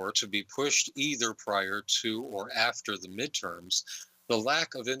such a war to be pushed either prior to or after the midterms, the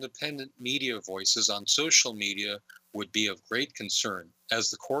lack of independent media voices on social media would be of great concern, as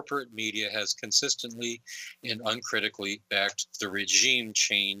the corporate media has consistently and uncritically backed the regime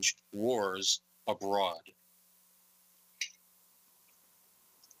change wars abroad.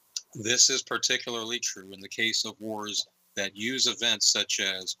 This is particularly true in the case of wars that use events such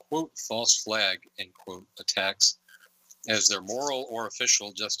as, quote, false flag, end quote, attacks as their moral or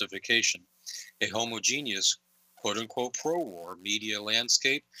official justification. A homogeneous, quote unquote, pro-war media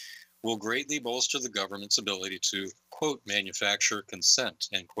landscape will greatly bolster the government's ability to, quote, manufacture consent,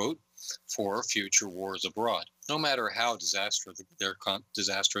 end quote, for future wars abroad, no matter how disastrous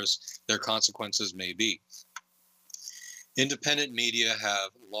their consequences may be. Independent media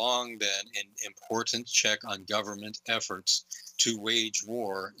have long been an important check on government efforts to wage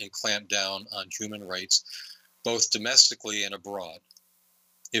war and clamp down on human rights, both domestically and abroad.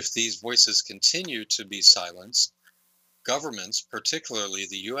 If these voices continue to be silenced, governments, particularly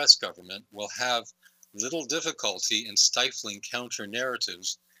the U.S. government, will have little difficulty in stifling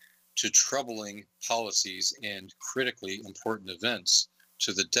counter-narratives to troubling policies and critically important events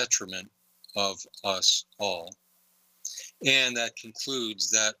to the detriment of us all. And that concludes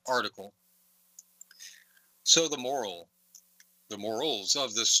that article. So the morals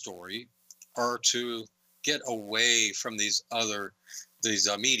of this story are to get away from these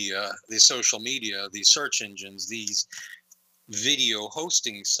media, these social media, these search engines, these video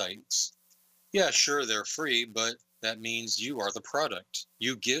hosting sites. Yeah, sure, they're free, but that means you are the product.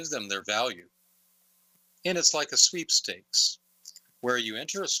 You give them their value. And it's like a sweepstakes, where you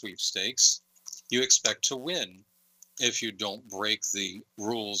enter a sweepstakes, you expect to win if you don't break the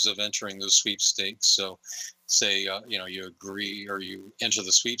rules of entering those sweepstakes. So say, you agree or you enter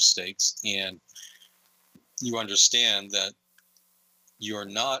the sweepstakes and you understand that you're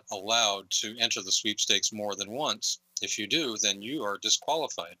not allowed to enter the sweepstakes more than once. If you do, then you are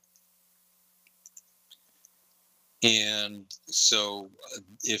disqualified. And so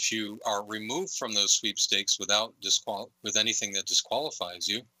if you are removed from those sweepstakes with anything that disqualifies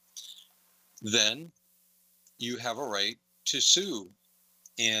you, then you have a right to sue.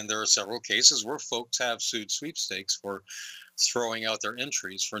 And there are several cases where folks have sued sweepstakes for throwing out their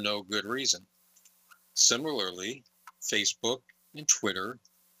entries for no good reason. Similarly, Facebook and Twitter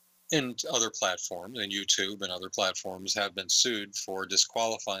and other platforms, and YouTube and other platforms have been sued for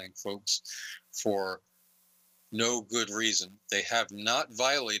disqualifying folks for no good reason. They have not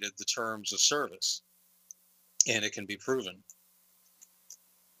violated the terms of service, and it can be proven.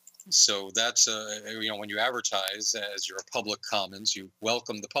 So that's, when you advertise as you're a public commons, you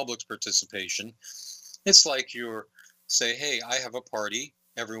welcome the public's participation. It's like you're say, hey, I have a party,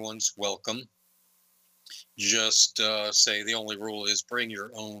 everyone's welcome. Just say the only rule is bring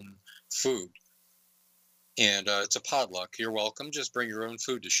your own food. And it's a potluck. You're welcome. Just bring your own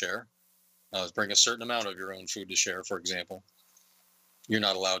food to share. Bring a certain amount of your own food to share, for example. You're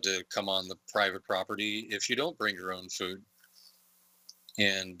not allowed to come on the private property if you don't bring your own food.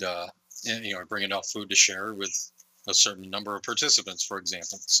 And bring enough food to share with a certain number of participants, for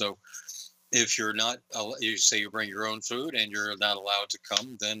example. So if you're not, you say you bring your own food and you're not allowed to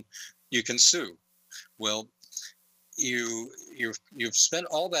come, then you can sue. Well, you've spent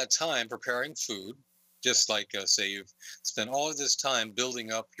all that time preparing food, just like say you've spent all of this time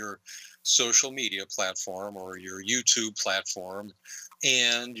building up your social media platform or your YouTube platform,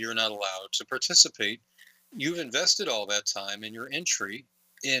 and you're not allowed to participate. You've invested all that time in your entry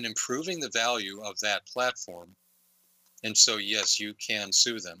in improving the value of that platform. And so, yes, you can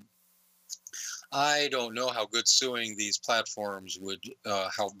sue them. I don't know how good suing these platforms would,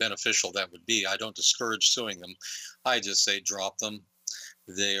 how beneficial that would be. I don't discourage suing them. I just say drop them.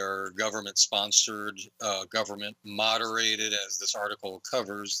 They are government sponsored, government moderated, as this article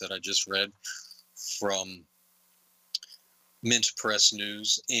covers that I just read from Mint Press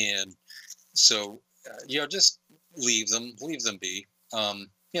News. And so, just leave them be.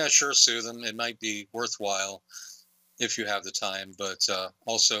 Sure, sue them. It might be worthwhile if you have the time, but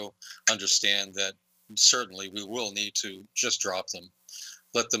also understand that certainly we will need to just drop them.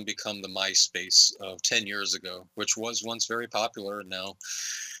 Let them become the MySpace of 10 years ago, which was once very popular. And now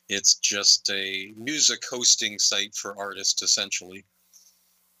it's just a music hosting site for artists, essentially.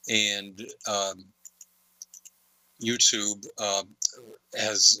 And, YouTube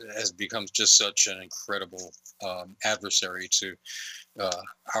has become just such an incredible adversary to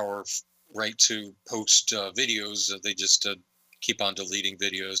our right to post videos. They just keep on deleting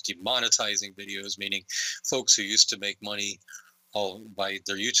videos, demonetizing videos, meaning folks who used to make money all by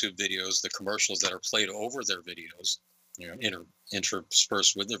their YouTube videos, the commercials that are played over their videos,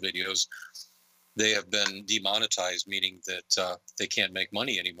 interspersed with their videos, they have been demonetized, meaning that they can't make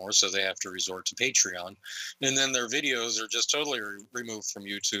money anymore, so they have to resort to Patreon. And then their videos are just totally removed from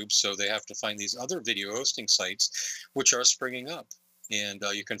YouTube, so they have to find these other video hosting sites, which are springing up. And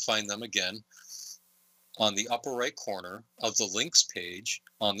you can find them again on the upper right corner of the links page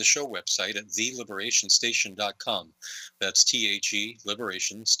on the show website at theliberationstation.com. That's THE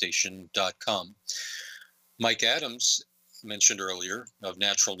liberationstation.com. Mike Adams mentioned earlier of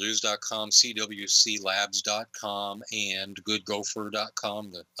naturalnews.com, cwclabs.com, and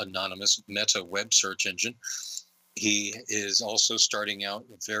goodgopher.com, the anonymous meta web search engine. He is also starting out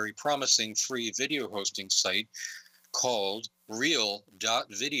a very promising free video hosting site called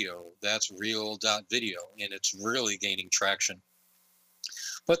real.video. That's real.video, and it's really gaining traction.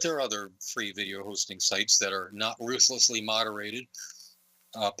 But there are other free video hosting sites that are not ruthlessly moderated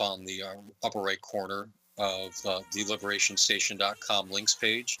up on the upper right corner of the liberationstation.com links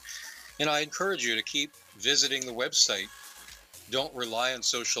page. And I encourage you to keep visiting the website. Don't rely on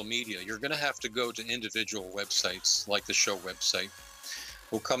social media. You're going to have to go to individual websites like the show website.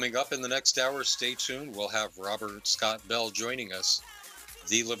 Well, coming up in the next hour, stay tuned. We'll have Robert Scott Bell joining us.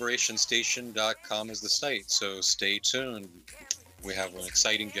 TheLiberationStation.com is the site, so stay tuned. We have an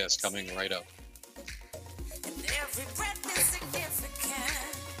exciting guest coming right up. Every breath is significant.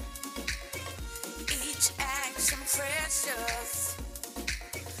 Each action precious.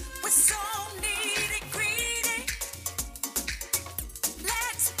 We're so needy, greedy.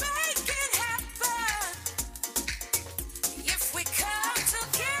 Let's make it happen. If we come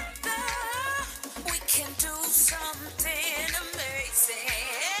together, we can do something amazing.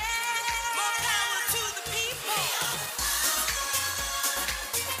 More power to the people.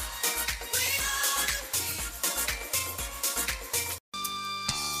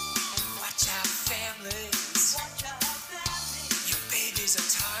 Watch out, families. Your baby's a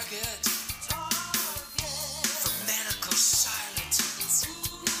target for medical charlatans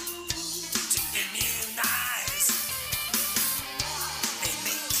to immunize. They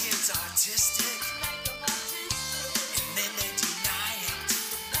make kids autistic and then they deny it.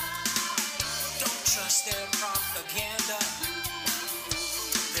 Don't trust their propaganda.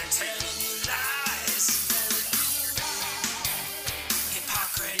 They're telling you lies.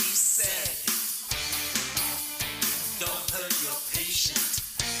 Hippocrates said, don't hurt your patient.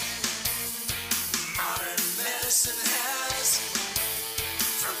 Modern medicine has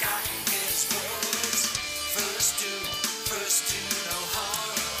forgotten his words. First do no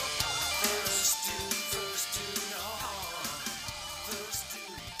harm. First do no harm.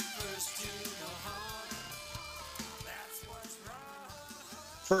 First do no harm. That's what's wrong.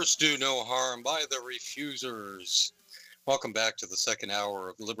 First Do No Harm by the Refusers. Welcome back to the second hour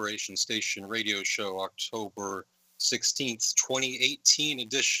of the Liberation Station radio show, October 16th, 2018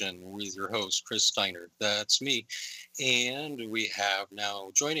 edition with your host, Chris Steiner. That's me. And we have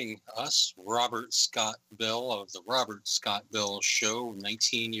now joining us Robert Scott Bell of the Robert Scott Bell Show,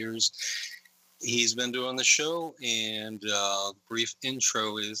 19 years. He's been doing the show, and brief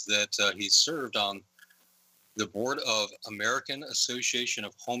intro is that he served on the board of American Association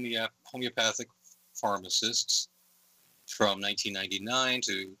of Homeopathic Pharmacists from 1999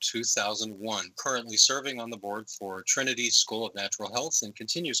 to 2001, currently serving on the board for Trinity School of Natural Health, and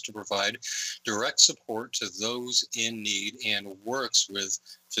continues to provide direct support to those in need and works with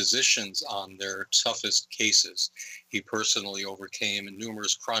physicians on their toughest cases. He personally overcame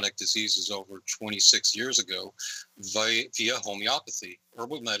numerous chronic diseases over 26 years ago via homeopathy,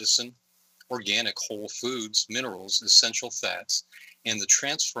 herbal medicine, organic whole foods, minerals, essential fats, and the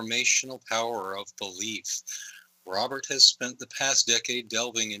transformational power of belief. Robert has spent the past decade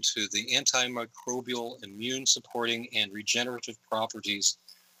delving into the antimicrobial, immune-supporting, and regenerative properties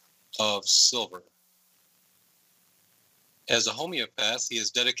of silver. As a homeopath, he has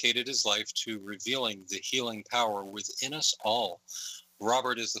dedicated his life to revealing the healing power within us all.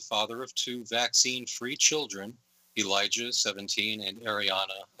 Robert is the father of two vaccine-free children, Elijah, 17, and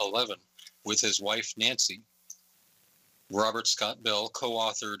Ariana, 11, with his wife, Nancy. Robert Scott Bell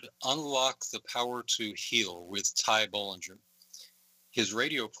co-authored Unlock the Power to Heal with Ty Bollinger. His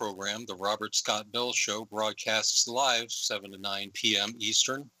radio program, The Robert Scott Bell Show, broadcasts live 7 to 9 p.m.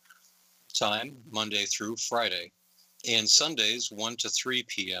 Eastern Time, Monday through Friday, and Sundays 1 to 3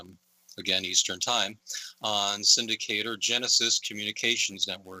 p.m. again, Eastern Time, on syndicator Genesis Communications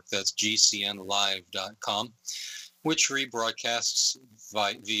Network. That's gcnlive.com, which rebroadcasts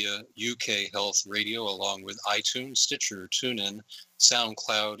via UK Health Radio, along with iTunes, Stitcher, TuneIn,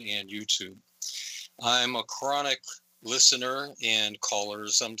 SoundCloud, and YouTube. I'm a chronic listener and caller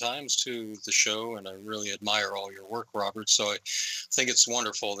sometimes to the show, and I really admire all your work, Robert. So I think it's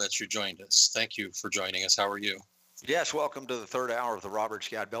wonderful that you joined us. Thank you for joining us. How are you? Yes, welcome to the third hour of the Robert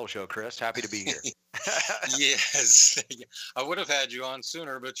Scott Bell Show, Chris. Happy to be here. Yes, I would have had you on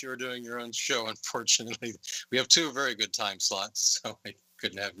sooner, but you were doing your own show. Unfortunately, we have two very good time slots, so I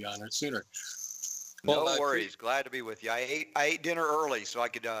couldn't have you on it sooner. No worries. Glad to be with you. I ate dinner early so I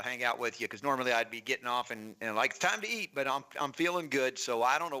could hang out with you, because normally I'd be getting off and like, it's time to eat, but I'm feeling good. So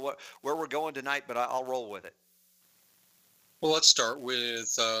I don't know where we're going tonight, but I'll roll with it. Well, let's start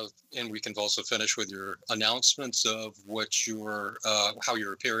with, and we can also finish with your announcements of what your how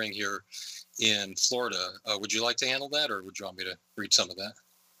you're appearing here in Florida. Would you like to handle that, or would you want me to read some of that?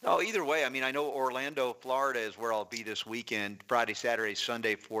 Oh, either way. I mean, I know Orlando, Florida is where I'll be this weekend, Friday, Saturday,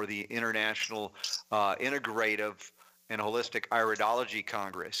 Sunday, for the International Integrative and Holistic Iridology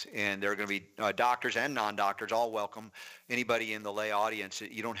Congress. And there are going to be doctors and non-doctors, all welcome. Anybody in the lay audience,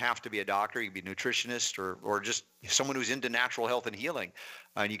 you don't have to be a doctor. You can be a nutritionist or just someone who's into natural health and healing.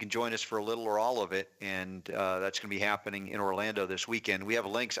 And you can join us for a little or all of it. And that's going to be happening in Orlando this weekend. We have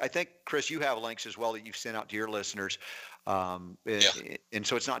links. I think, Chris, you have links as well that you've sent out to your listeners. And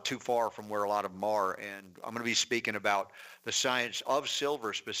so it's not too far from where a lot of them are. And I'm going to be speaking about the science of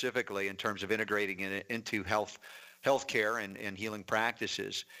silver specifically in terms of integrating it into healthcare and healing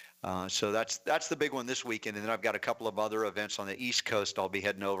practices. So that's the big one this weekend. And then I've got a couple of other events on the East Coast. I'll be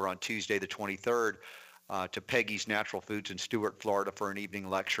heading over on Tuesday, the 23rd, to Peggy's Natural Foods in Stuart, Florida for an evening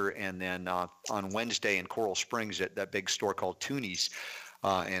lecture. And then on Wednesday in Coral Springs at that big store called Toonies,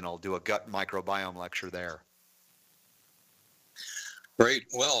 and I'll do a gut microbiome lecture there. Great.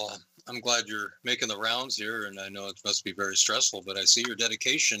 Well, I'm glad you're making the rounds here, and I know it must be very stressful, but I see your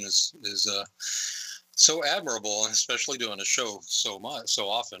dedication is so admirable, and especially doing a show so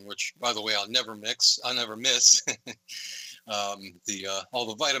often, which, by the way, I'll never miss all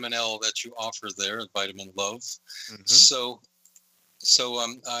the vitamin L that you offer there, Vitamin Love. Mm-hmm. So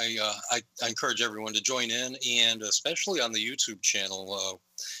I encourage everyone to join in, and especially on the YouTube channel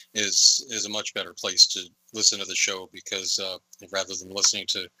is a much better place to listen to the show, because rather than listening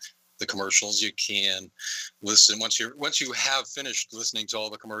to the commercials, you can listen once you have finished listening to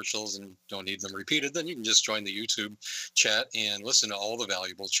all the commercials and don't need them repeated, then you can just join the YouTube chat and listen to all the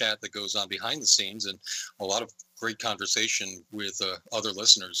valuable chat that goes on behind the scenes, and a lot of great conversation with other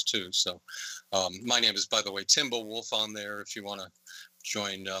listeners too. So my name is, by the way, Timbo Wolf on there if you want to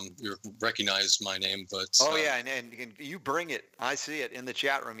join. You recognize my name, but yeah, and you bring it. I see it in the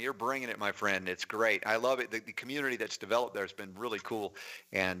chat room. You're bringing it, my friend. It's great. I love it. The community that's developed there has been really cool,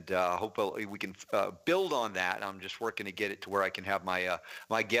 and hopefully we can build on that. I'm just working to get it to where I can have my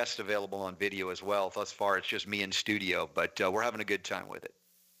my guests available on video as well. Thus far, it's just me in studio, but we're having a good time with it.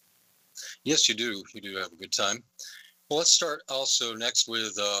 Yes, you do. You do have a good time. Well, let's start also next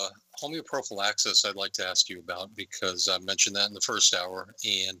with homeoprophylaxis. I'd like to ask you about, because I mentioned that in the first hour.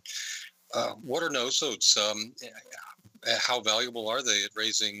 And what are nosodes? How valuable are they at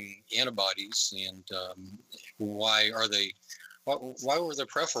raising antibodies, and why were they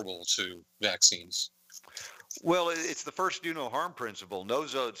preferable to vaccines? Well, it's the first do no harm principle.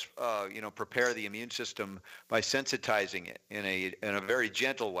 Nosodes, prepare the immune system by sensitizing it in a very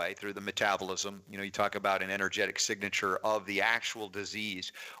gentle way through the metabolism. You talk about an energetic signature of the actual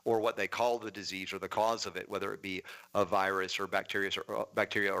disease, or what they call the disease or the cause of it, whether it be a virus or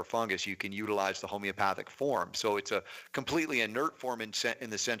bacteria or fungus. You can utilize the homeopathic form. So it's a completely inert form in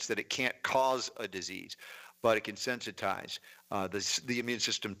the sense that it can't cause a disease, but it can sensitize the immune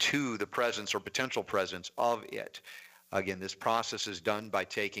system to the presence or potential presence of it. Again, this process is done by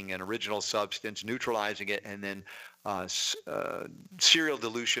taking an original substance, neutralizing it, and then serial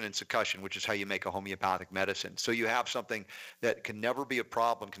dilution and succussion, which is how you make a homeopathic medicine. So you have something that can never be a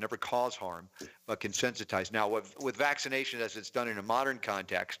problem, can never cause harm, but can sensitize. Now, with vaccination, as it's done in a modern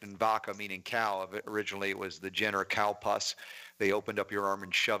context, and vaca meaning cow, originally it was the genera cow pus. They opened up your arm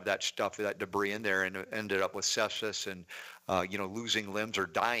and shoved that debris in there, and it ended up with sepsis and losing limbs or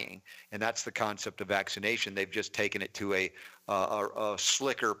dying. And that's the concept of vaccination. They've just taken it to a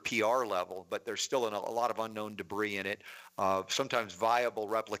slicker PR level, but there's still a lot of unknown debris in it. sometimes viable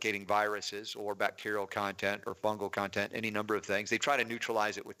replicating viruses or bacterial content or fungal content, any number of things. They try to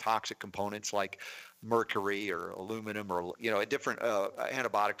neutralize it with toxic components like mercury or aluminum or different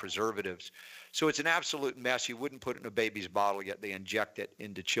antibiotic preservatives. So it's an absolute mess. You wouldn't put it in a baby's bottle, yet they inject it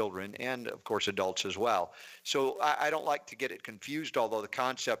into children and, of course, adults as well. So I don't like to get it confused, although the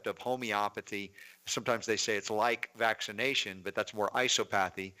concept of homeopathy, sometimes they say it's like vaccination, but that's more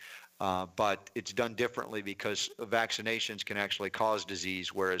isopathy. But it's done differently because vaccinations can actually cause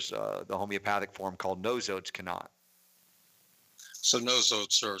disease, whereas the homeopathic form called nosodes cannot. So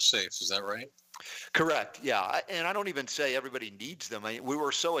nosodes are safe, is that right? Correct. Yeah. And I don't even say everybody needs them. We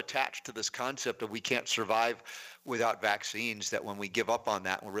were so attached to this concept of we can't survive without vaccines that when we give up on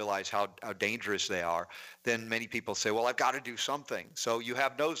that and realize how dangerous they are, then many people say, well, I've got to do something. So you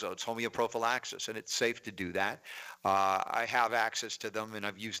have nosodes, homeoprophylaxis, and it's safe to do that. I have access to them, and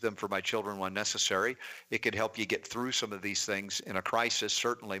I've used them for my children when necessary. It could help you get through some of these things in a crisis,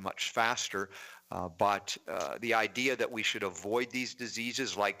 certainly much faster. But the idea that we should avoid these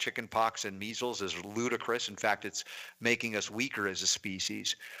diseases like chickenpox and measles is ludicrous. In fact, it's making us weaker as a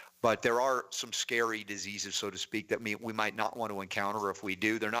species. But there are some scary diseases, so to speak, that we might not want to encounter. Or if we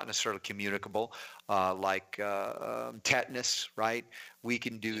do, they're not necessarily communicable, like tetanus, right? We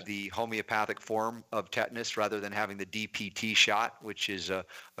can do the homeopathic form of tetanus rather than having the DPT shot, which is a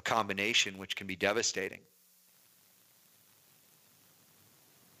combination which can be devastating.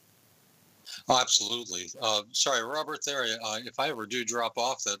 Oh, absolutely. Sorry, Robert, there, if I ever do drop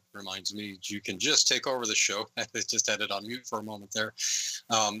off, that reminds me, you can just take over the show. I just had it on mute for a moment there.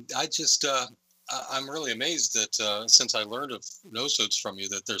 I'm really amazed that since I learned of nosodes from you,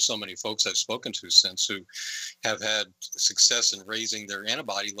 that there's so many folks I've spoken to since who have had success in raising their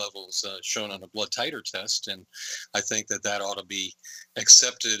antibody levels shown on a blood titer test. And I think that ought to be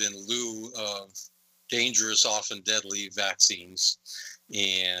accepted in lieu of dangerous, often deadly vaccines.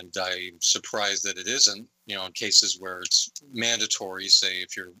 And I'm surprised that it isn't, in cases where it's mandatory, say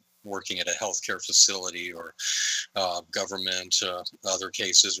if you're working at a healthcare facility or government, other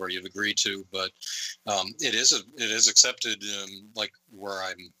cases where you've agreed to. But it is accepted, like where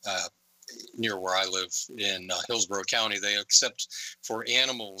I'm near where I live in Hillsborough County, they accept for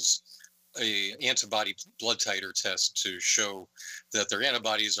animals a antibody blood titer test to show that their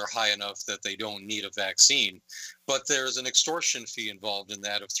antibodies are high enough that they don't need a vaccine. But there's an extortion fee involved in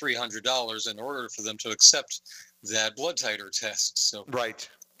that of $300 in order for them to accept that blood titer test. So Right.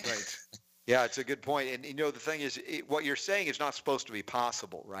 Yeah, it's a good point. And the thing is, what you're saying is not supposed to be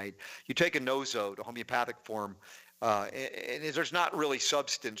possible, right? You take a nosode, a homeopathic form, and there's not really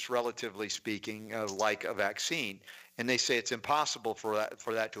substance, relatively speaking, like a vaccine. And they say it's impossible for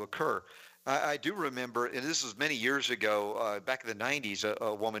that to occur. I do remember, and this was many years ago, back in the 90s,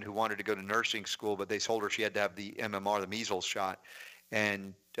 a woman who wanted to go to nursing school, but they told her she had to have the MMR, the measles shot.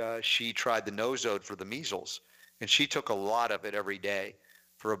 And she tried the nosode for the measles. And she took a lot of it every day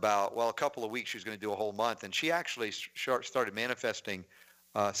for about, a couple of weeks. She was going to do a whole month. And she actually started manifesting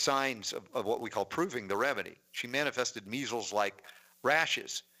signs of what we call proving the remedy. She manifested measles-like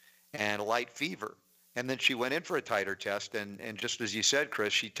rashes and a light fever. And then she went in for a titer test, and just as you said,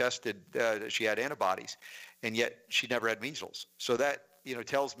 Chris, she tested that she had antibodies, and yet she never had measles. So that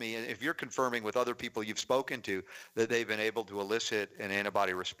tells me, if you're confirming with other people you've spoken to that they've been able to elicit an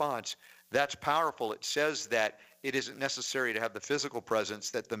antibody response, that's powerful. It says that it isn't necessary to have the physical presence,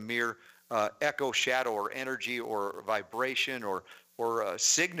 that the mere echo, shadow, or energy, or vibration, or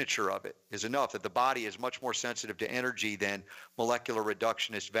signature of it is enough, that the body is much more sensitive to energy than molecular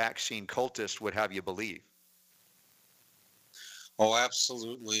reductionist vaccine cultists would have you believe. Oh,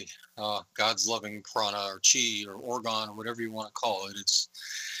 absolutely. God's loving prana or chi or organ or whatever you want to call it.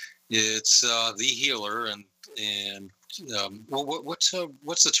 It's the healer. What's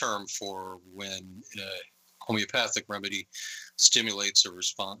the term for when homeopathic remedy stimulates a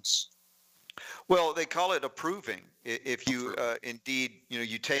response? Well, they call it approving. If you indeed,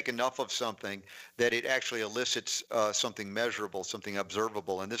 you take enough of something that it actually elicits something measurable, something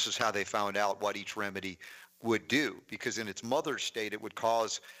observable. And this is how they found out what each remedy would do, because in its mother state, it would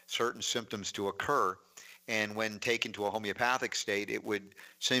cause certain symptoms to occur. And when taken to a homeopathic state, it would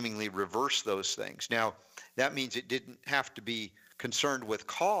seemingly reverse those things. Now, that means it didn't have to be concerned with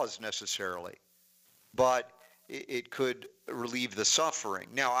cause necessarily, but it could relieve the suffering.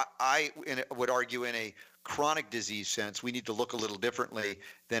 Now, I would argue in a chronic disease sense, we need to look a little differently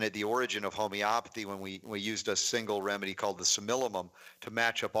than at the origin of homeopathy when we used a single remedy called the similimum to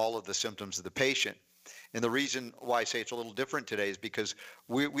match up all of the symptoms of the patient. And the reason why I say it's a little different today is because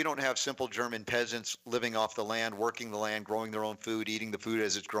we don't have simple German peasants living off the land, working the land, growing their own food, eating the food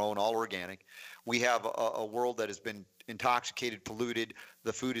as it's grown, all organic. We have a world that has been intoxicated, polluted.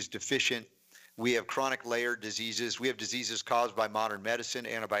 The food is deficient. We have chronic layered diseases. We have diseases caused by modern medicine,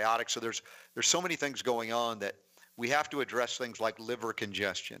 antibiotics. So there's so many things going on that we have to address things like liver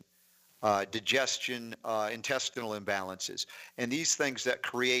congestion, digestion, intestinal imbalances, and these things that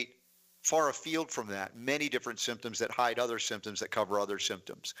create far afield from that, many different symptoms that hide other symptoms that cover other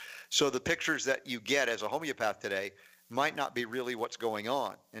symptoms. So the pictures that you get as a homeopath today might not be really what's going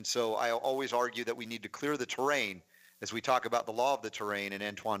on. And so I always argue that we need to clear the terrain as we talk about the law of the terrain in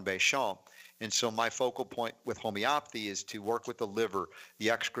Antoine Béchamp. And so my focal point with homeopathy is to work with the liver,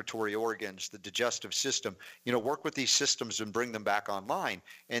 the excretory organs, the digestive system, work with these systems and bring them back online.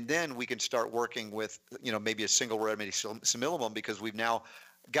 And then we can start working with, maybe a single remedy simillimum, because we've now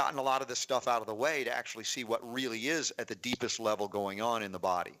gotten a lot of this stuff out of the way to actually see what really is at the deepest level going on in the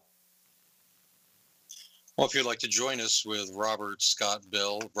body. Well, if you'd like to join us with Robert Scott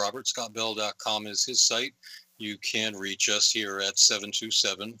Bell, robertscottbell.com is his site. You can reach us here at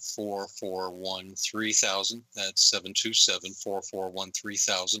 727-441-3000. That's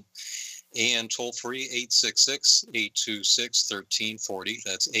 727-441-3000. And toll free 866-826-1340.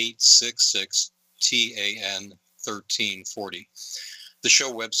 That's 866-TAN-1340. The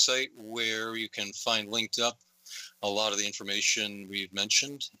show website, where you can find linked up a lot of the information we've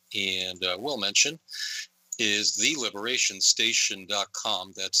mentioned and will mention, is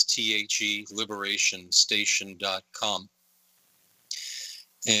theliberationstation.com. That's THE liberationstation.com.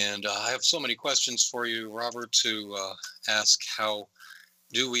 And I have so many questions for you, Robert, to ask. How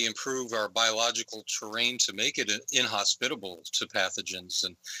do we improve our biological terrain to make it inhospitable to pathogens?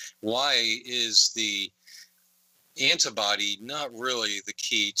 And why is the antibody not really the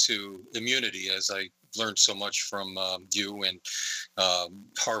key to immunity, as I learned so much from you and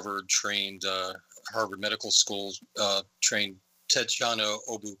Harvard Medical School trained Tetiana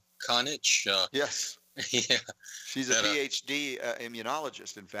Obukanich. Yes. Yeah. She's a PhD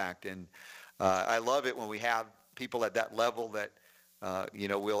immunologist, in fact. And I love it when we have people at that level that,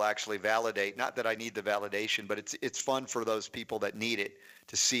 will actually validate. Not that I need the validation, but it's fun for those people that need it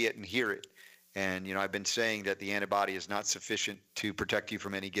to see it and hear it. And, I've been saying that the antibody is not sufficient to protect you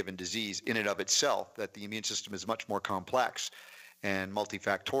from any given disease in and of itself, that the immune system is much more complex and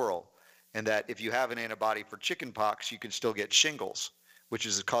multifactorial. And that if you have an antibody for chickenpox, you can still get shingles, which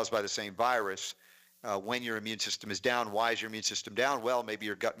is caused by the same virus. When your immune system is down, why is your immune system down? Well, maybe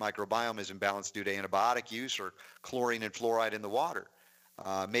your gut microbiome is imbalanced due to antibiotic use or chlorine and fluoride in the water.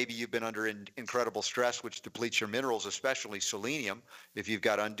 Maybe you've been under incredible stress, which depletes your minerals, especially selenium. If you've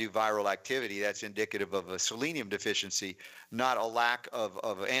got undue viral activity, that's indicative of a selenium deficiency, not a lack of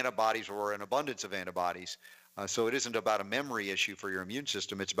antibodies or an abundance of antibodies. So it isn't about a memory issue for your immune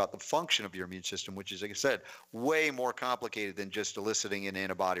system. It's about the function of your immune system, which is, like I said, way more complicated than just eliciting an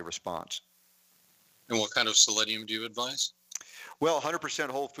antibody response. And what kind of selenium do you advise? Well,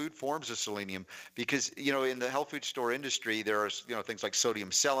 100% whole food forms of selenium because, in the health food store industry, there are, things like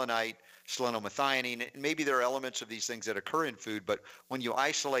sodium selenite, selenomethionine. Maybe there are elements of these things that occur in food, but when you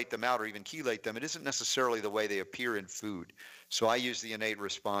isolate them out or even chelate them, it isn't necessarily the way they appear in food. So I use the Innate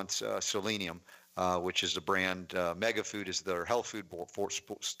Response selenium, which is the brand. Megafood is their health food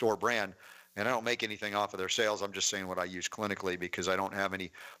store brand. And I don't make anything off of their sales. I'm just saying what I use clinically because I don't have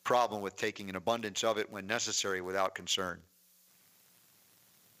any problem with taking an abundance of it when necessary without concern.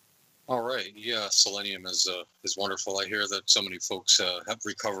 All right. Yeah, selenium is wonderful. I hear that so many folks have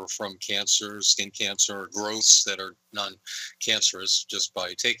recovered from cancer, skin cancer, or growths that are non-cancerous just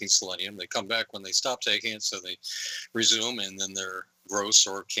by taking selenium. They come back when they stop taking it, so they resume, and then their growths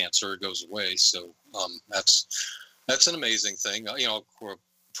or cancer goes away. So that's an amazing thing.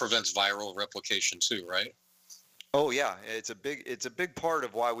 Prevents viral replication too, right? Oh yeah, it's a big part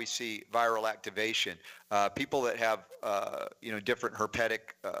of why we see viral activation. People that have different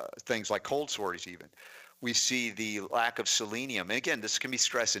herpetic things like cold sores, even we see the lack of selenium. And again, this can be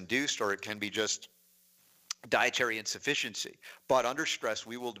stress induced or it can be just dietary insufficiency. But under stress,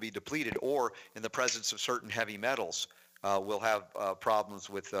 we will be depleted, or in the presence of certain heavy metals. We'll have problems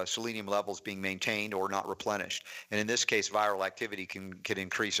with selenium levels being maintained or not replenished. And in this case, viral activity can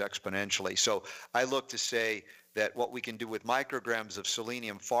increase exponentially. So I look to say that what we can do with micrograms of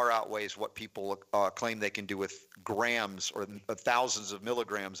selenium far outweighs what people claim they can do with grams or thousands of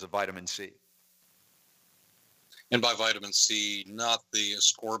milligrams of vitamin C. And by vitamin C, not the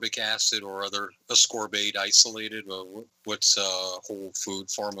ascorbic acid or other ascorbate isolated. What's a whole food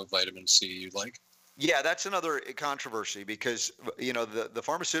form of vitamin C you like? Yeah, that's another controversy because, the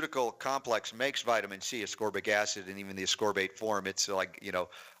pharmaceutical complex makes vitamin C, ascorbic acid, and even the ascorbate form. It's like,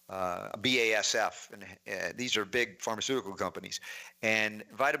 BASF, and these are big pharmaceutical companies. And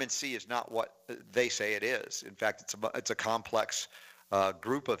vitamin C is not what they say it is. In fact, it's a complex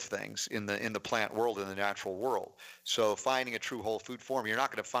group of things in the plant world, in the natural world. So finding a true whole food form, you're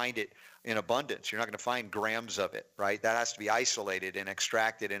not going to find it in abundance. You're not going to find grams of it, right? That has to be isolated and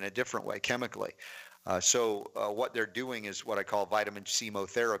extracted in a different way chemically. So what they're doing is what I call vitamin C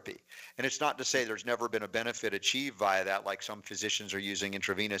chemotherapy. And it's not to say there's never been a benefit achieved via that, like some physicians are using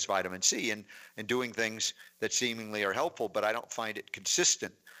intravenous vitamin C and doing things that seemingly are helpful, but I don't find it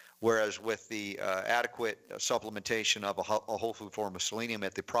consistent. Whereas with the adequate supplementation of a whole food form of selenium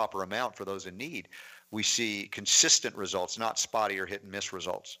at the proper amount for those in need, we see consistent results, not spotty or hit and miss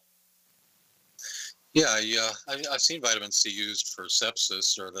results. Yeah, I've seen vitamin C used for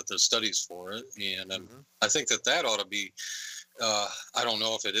sepsis, or that there's studies for it, and I think that ought to be. I don't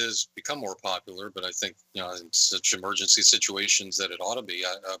know if it is become more popular, but I think in such emergency situations that it ought to be.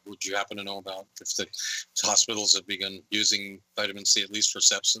 Would you happen to know about if the hospitals have begun using vitamin C at least for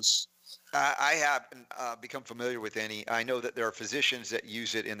sepsis? I haven't become familiar with any. I know that there are physicians that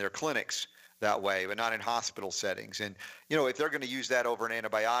use it in their clinics that way, but not in hospital settings. And if they're going to use that over an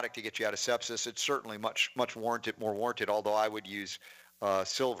antibiotic to get you out of sepsis, it's certainly much more warranted. Although I would use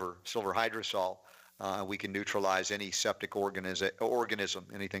silver hydrosol. We can neutralize any septic organism,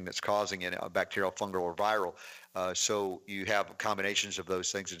 anything that's causing it, bacterial, fungal, or viral. So you have combinations of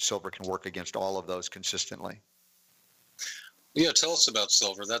those things, and silver can work against all of those consistently. Yeah, tell us about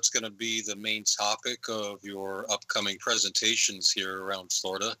silver. That's going to be the main topic of your upcoming presentations here around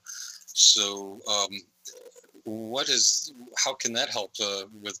Florida. So how can that help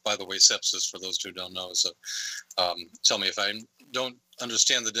with, by the way, sepsis, for those who don't know? So tell me if I don't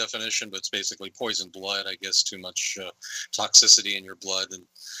understand the definition, but it's basically poisoned blood, I guess, too much toxicity in your blood, and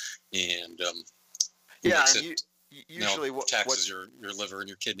usually taxes your liver and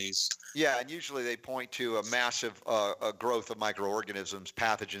your kidneys. Yeah, and usually they point to a massive growth of microorganisms,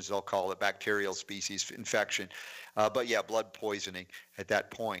 pathogens, they'll call it, bacterial species, infection. But yeah, blood poisoning at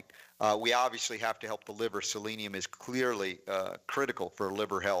that point. We obviously have to help the liver. Selenium is clearly critical for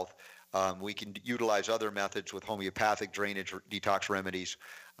liver health. We can utilize other methods with homeopathic drainage or detox remedies.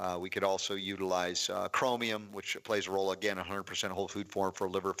 We could also utilize chromium, which plays a role, again, 100% whole food form for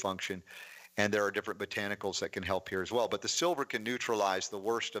liver function. And there are different botanicals that can help here as well. But the silver can neutralize the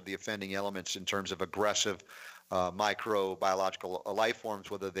worst of the offending elements in terms of aggressive microbiological life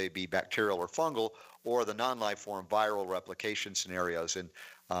forms, whether they be bacterial or fungal, or the non-life form viral replication scenarios. And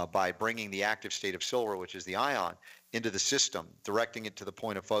by bringing the active state of silver, which is the ion, into the system, directing it to the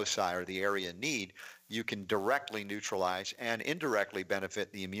point of foci, or the area in need, you can directly neutralize and indirectly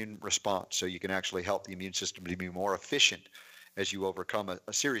benefit the immune response. So you can actually help the immune system to be more efficient as you overcome a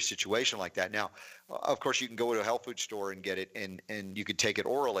serious situation like that. Now, of course, you can go to a health food store and get it, and you can take it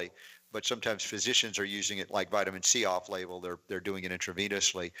orally, but sometimes physicians are using it like vitamin C off-label. They're doing it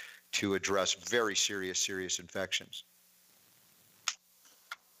intravenously to address very serious infections.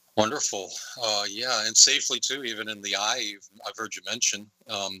 Wonderful. Yeah, and safely too, even in the eye, I've heard you mention.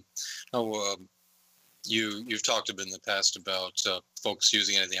 You've talked in the past about folks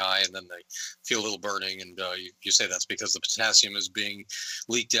using it in the eye and then they feel a little burning, and you say that's because the potassium is being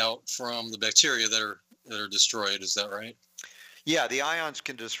leaked out from the bacteria that are destroyed. Is that right? Yeah, the ions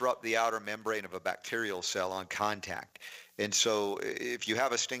can disrupt the outer membrane of a bacterial cell on contact. And so if you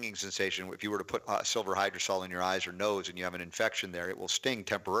have a stinging sensation, if you were to put silver hydrosol in your eyes or nose and you have an infection there, it will sting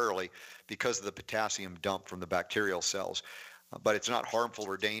temporarily because of the potassium dump from the bacterial cells. But it's not harmful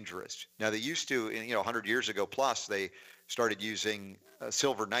or dangerous. Now, they used to, 100 years ago plus, they started using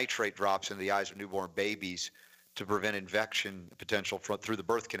silver nitrate drops in the eyes of newborn babies to prevent infection potential through the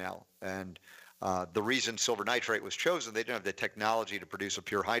birth canal. And the reason silver nitrate was chosen, they didn't have the technology to produce a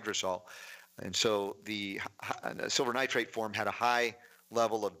pure hydrosol. And so the silver nitrate form had a high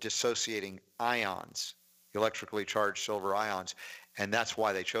level of dissociating ions, electrically charged silver ions, and that's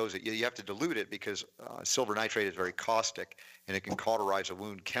why they chose it. You have to dilute it because silver nitrate is very caustic, and it can cauterize a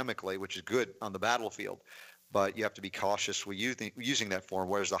wound chemically, which is good on the battlefield. But you have to be cautious with using that form,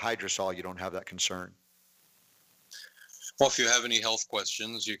 whereas the hydrosol, you don't have that concern. Well, if you have any health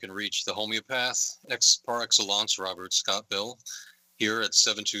questions, you can reach the homeopath par excellence, Robert Scott Bell, here at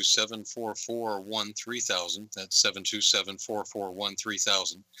 727-441-3000. That's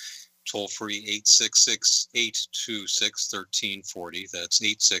 727-441-3000. Toll free 866-826-1340. That's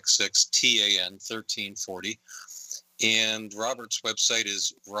 866-TAN-1340. And Robert's website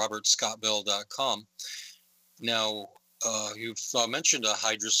is robertscottbell.com. Now, you've mentioned a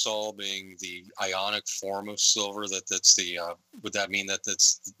hydrosol being the ionic form of silver. That's the would that mean that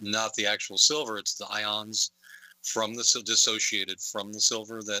that's not the actual silver? It's the ions from the dissociated from the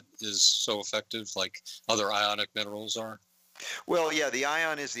silver that is so effective, like other ionic minerals are? Well, yeah, the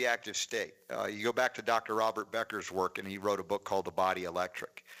ion is the active state. You go back to Dr. Robert Becker's work, and he wrote a book called The Body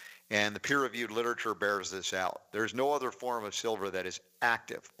Electric. And the peer-reviewed literature bears this out. There's no other form of silver that is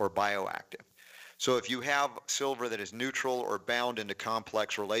active or bioactive. So if you have silver that is neutral or bound into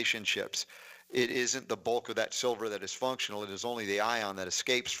complex relationships, it isn't the bulk of that silver that is functional. It is only the ion that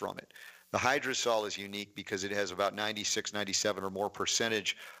escapes from it. The hydrosol is unique because it has about 96, 97 or more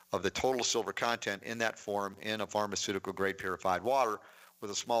percentage of the total silver content in that form in a pharmaceutical grade purified water with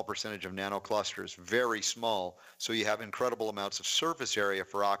a small percentage of nanoclusters, very small. So you have incredible amounts of surface area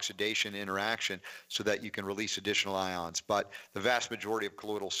for oxidation interaction so that you can release additional ions. But the vast majority of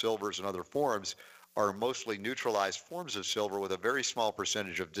colloidal silvers and other forms are mostly neutralized forms of silver with a very small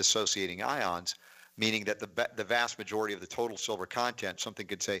percentage of dissociating ions, meaning that the vast majority of the total silver content, something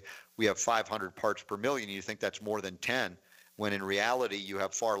could say we have 500 parts per million, you think that's more than 10, when in reality you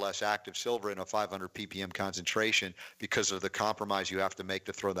have far less active silver in a 500 ppm concentration because of the compromise you have to make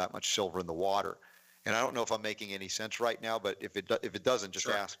to throw that much silver in the water. And I don't know if I'm making any sense right now, but if it doesn't, just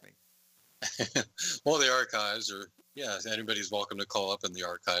Sure. ask me. Well, the archives are, yeah, anybody's welcome to call up, and the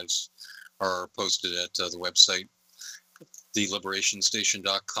archives are posted at the website,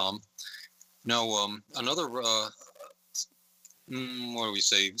 theliberationstation.com. Now, another, what do we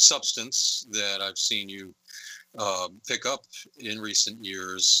say, substance that I've seen you pick up in recent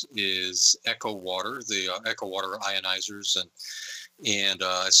years is Echo Water, the Echo Water ionizers, and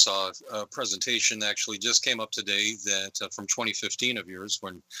I saw a presentation actually just came up today that from 2015 of yours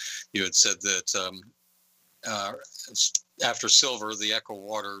when you had said that after silver, the Echo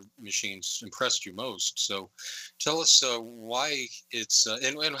Water machines impressed you most. So tell us why it's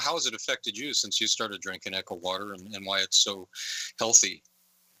and how has it affected you since you started drinking Echo Water, and why it's so healthy.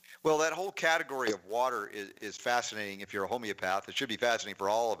 Well, that whole category of water is fascinating if you're a homeopath. It should be fascinating for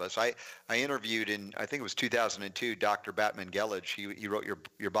all of us. I interviewed in, I think it was 2002, Dr. Batman Gelage. He wrote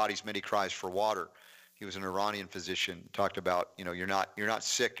Your Body's Many Cries for Water. He was an Iranian physician, talked about, you're not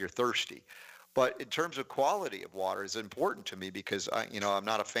sick, you're thirsty. But in terms of quality of water, it's important to me because I'm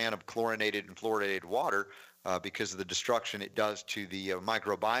not a fan of chlorinated and fluoridated water because of the destruction it does to the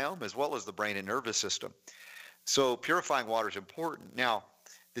microbiome as well as the brain and nervous system. So purifying water is important. Now,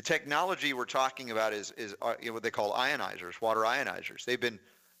 the technology we're talking about is what they call ionizers, water ionizers. They've been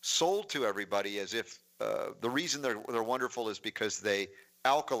sold to everybody as if the reason they're wonderful is because they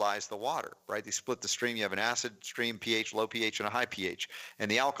alkalize the water, right? They split the stream. You have an acid stream, pH, low pH, and a high pH.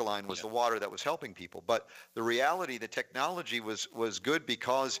 And the alkaline was the water that was helping people. But the reality, the technology was good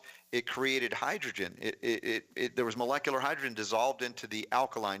because it created hydrogen. There was molecular hydrogen dissolved into the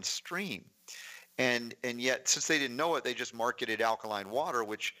alkaline stream. And yet, since they didn't know it, they just marketed alkaline water,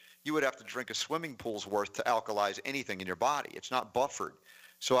 which you would have to drink a swimming pool's worth to alkalize anything in your body. It's not buffered.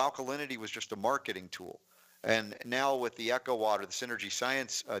 So alkalinity was just a marketing tool. And now with the Echo Water, the Synergy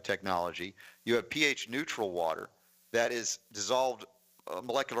Science technology, you have pH neutral water that is dissolved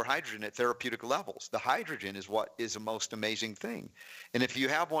molecular hydrogen at therapeutic levels. The hydrogen is what is the most amazing thing. And if you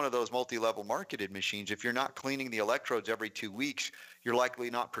have one of those multi-level marketed machines, if you're not cleaning the electrodes every 2 weeks, you're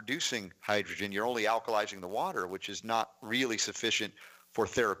likely not producing hydrogen. You're only alkalizing the water, which is not really sufficient for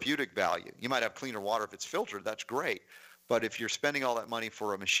therapeutic value. You might have cleaner water if it's filtered. That's great. But if you're spending all that money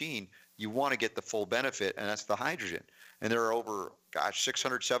for a machine, you want to get the full benefit, and that's the hydrogen. And there are over,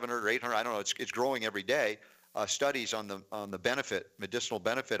 600, 700, 800, I don't know, it's growing every day, studies on the benefit, medicinal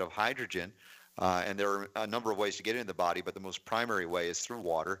benefit of hydrogen. And there are a number of ways to get it in the body, but the most primary way is through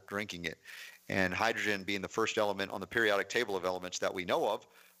water, drinking it. And hydrogen being the first element on the periodic table of elements that we know of,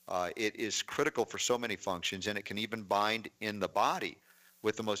 it is critical for so many functions, and it can even bind in the body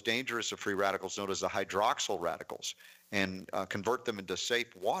with the most dangerous of free radicals known as the hydroxyl radicals, and convert them into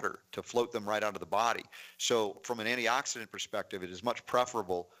safe water to float them right out of the body. So from an antioxidant perspective, it is much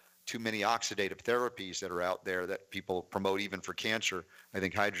preferable to many oxidative therapies that are out there that people promote even for cancer. I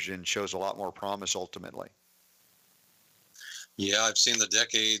think hydrogen shows a lot more promise ultimately. Yeah, I've seen the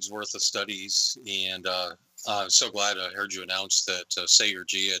decades worth of studies, and I'm so glad I heard you announce that Sayer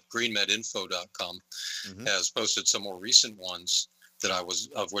G at greenmedinfo.com has posted some more recent ones that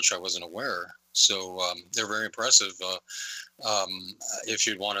of which I wasn't aware. So they're very impressive. If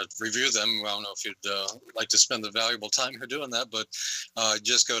you'd want to review them, I don't know if you'd like to spend the valuable time here doing that, but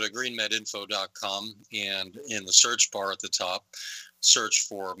just go to greenmedinfo.com, and in the search bar at the top, search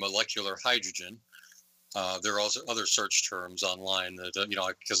for molecular hydrogen. There are also other search terms online that,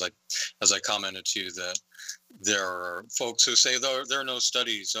 because as I commented to you, that there are folks who say there are no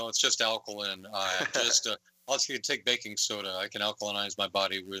studies. Oh, it's just alkaline, Also, you can take baking soda. I can alkalinize my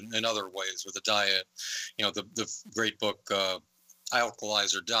body in other ways with a diet. The great book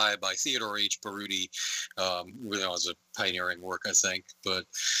Alkalize or Die by Theodore H. Baruti was a pioneering work, I think. But,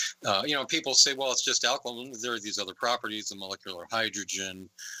 people say, well, it's just alkaline. There are these other properties, the molecular hydrogen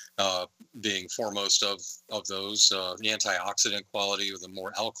being foremost of those, the antioxidant quality, or the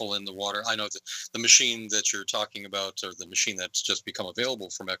more alkaline the water. I know that the machine that you're talking about, or the machine that's just become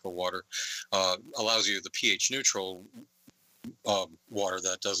available from Echo Water, allows you the pH neutral water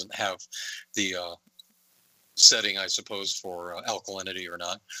that doesn't have the setting, I suppose, for alkalinity or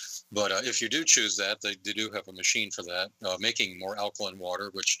not. But if you do choose that, they do have a machine for that, making more alkaline water,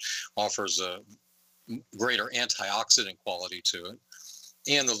 which offers a greater antioxidant quality to it.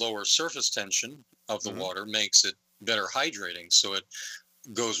 And the lower surface tension of the water makes it better hydrating. So it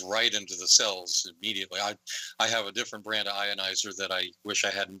goes right into the cells immediately. I have a different brand of ionizer that I wish I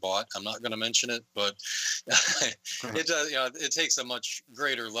hadn't bought. I'm not going to mention it, but it does. It takes a much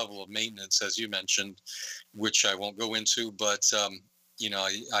greater level of maintenance, as you mentioned, which I won't go into. But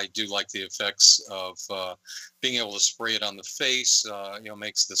I do like the effects of being able to spray it on the face.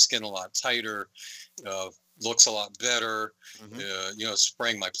 Makes the skin a lot tighter. Looks a lot better.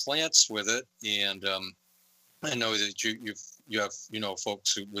 Spraying my plants with it, and I know that you have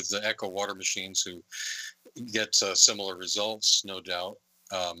folks who with the Echo water machines who get similar results, no doubt.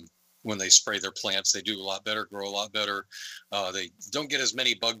 When they spray their plants, they do a lot better, grow a lot better. They don't get as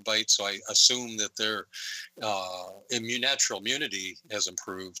many bug bites, so I assume that their natural immunity has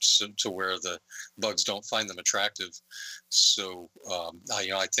improved to where the bugs don't find them attractive. So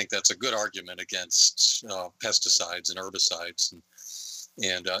I think that's a good argument against pesticides and herbicides.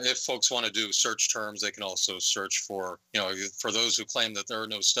 And if folks want to do search terms, they can also search for those who claim that there are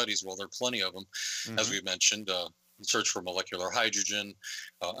no studies. Well, there are plenty of them, as we mentioned. Search for molecular hydrogen,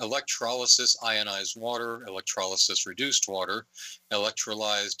 electrolysis ionized water, electrolysis reduced water,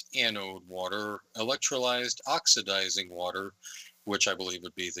 electrolyzed anode water, electrolyzed oxidizing water, which I believe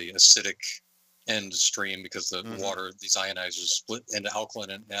would be the acidic end stream, because the water, these ionizers split into alkaline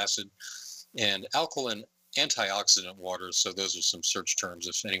and acid, and alkaline antioxidant water. So those are some search terms.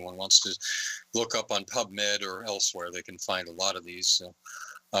 If anyone wants to look up on PubMed or elsewhere, they can find a lot of these. So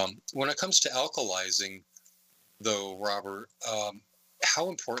when it comes to alkalizing, though, Robert, how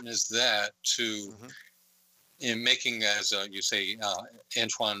important is that to in making, as you say,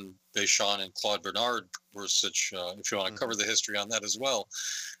 Antoine Béchamp and Claude Bernard were such, if you want to cover the history on that as well,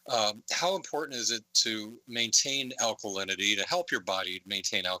 how important is it to maintain alkalinity, to help your body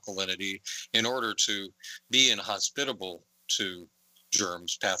maintain alkalinity in order to be inhospitable to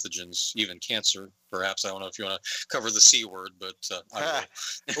germs, pathogens, even cancer, perhaps? I don't know if you want to cover the C word, but I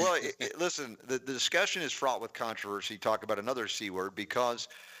will. Well, listen, the discussion is fraught with controversy. Talk about another C word, because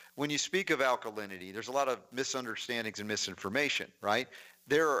when you speak of alkalinity, there's a lot of misunderstandings and misinformation, right?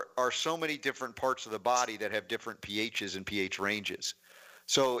 There are so many different parts of the body that have different pHs and pH ranges.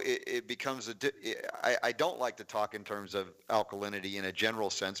 So it becomes I don't like to talk in terms of alkalinity in a general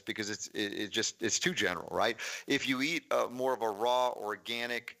sense, because it's too general, right? If you eat more of a raw,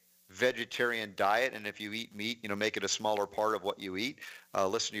 organic, vegetarian diet, and if you eat meat, make it a smaller part of what you eat,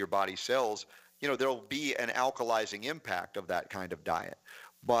 listen to your body cells, there'll be an alkalizing impact of that kind of diet.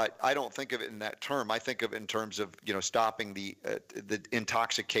 But I don't think of it in that term. I think of it in terms of, stopping the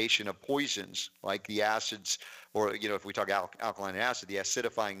intoxication of poisons like the acids, or, if we talk alkaline acid, the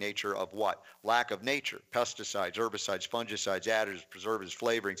acidifying nature of what? Lack of nature. Pesticides, herbicides, fungicides, additives, preservatives,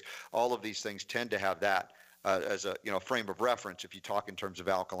 flavorings, all of these things tend to have that as a frame of reference if you talk in terms of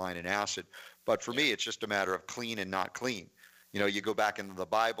alkaline and acid. But for me, it's just a matter of clean and not clean. You go back into the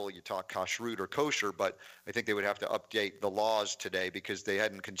Bible, you talk kashrut or kosher, but I think they would have to update the laws today, because they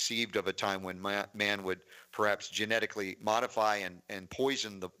hadn't conceived of a time when man would perhaps genetically modify and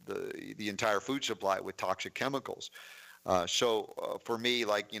poison the entire food supply with toxic chemicals. So for me,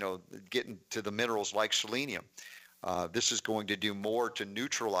 getting to the minerals like selenium, this is going to do more to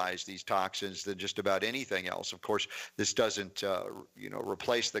neutralize these toxins than just about anything else. Of course, this doesn't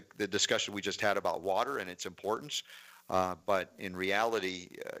replace the discussion we just had about water and its importance. But in reality,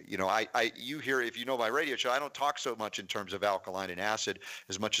 you hear, if you know my radio show, I don't talk so much in terms of alkaline and acid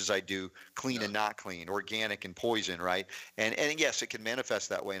as much as I do clean and not clean, organic and poison, right? And yes, it can manifest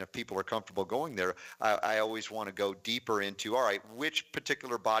that way. And if people are comfortable going there, I always want to go deeper into, all right, which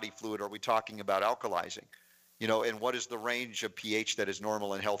particular body fluid are we talking about alkalizing? And what is the range of pH that is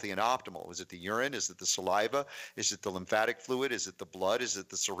normal and healthy and optimal? Is it the urine? Is it the saliva? Is it the lymphatic fluid? Is it the blood? Is it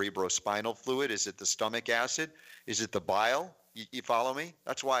the cerebrospinal fluid? Is it the stomach acid? Is it the bile? You follow me?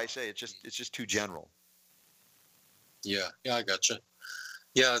 That's why I say it's just too general. Yeah, I gotcha.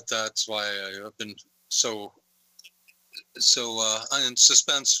 Yeah, that's why I've been so I'm in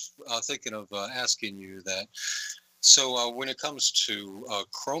suspense, thinking of asking you that. So when it comes to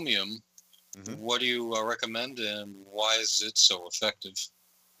chromium, Mhm. what do you recommend, and why is it so effective?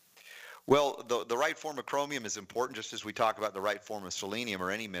 Well, the right form of chromium is important, just as we talk about the right form of selenium or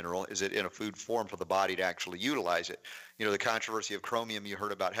any mineral. Is it in a food form for the body to actually utilize it? You know, the controversy of chromium, you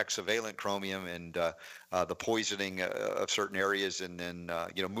heard about hexavalent chromium and the poisoning of certain areas, and then,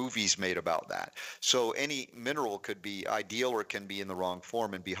 movies made about that. So any mineral could be ideal or it can be in the wrong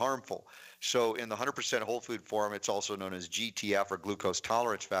form and be harmful. So in the 100% whole food form, it's also known as GTF or glucose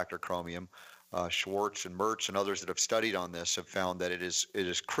tolerance factor chromium. Schwartz and Mertz and others that have studied on this have found that it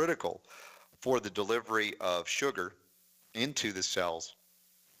is critical for the delivery of sugar into the cells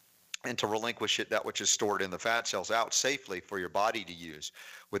and to relinquish it, that which is stored in the fat cells, out safely for your body to use.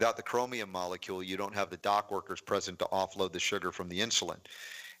 Without the chromium molecule, you don't have the dock workers present to offload the sugar from the insulin.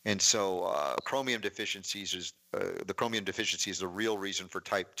 And so the chromium deficiency is the real reason for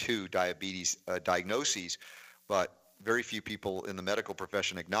type 2 diabetes diagnoses, but very few people in the medical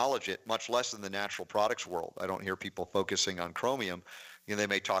profession acknowledge it, much less in the natural products world. I don't hear people focusing on chromium. You know, they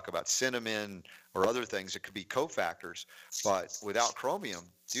may talk about cinnamon or other things that could be cofactors, but without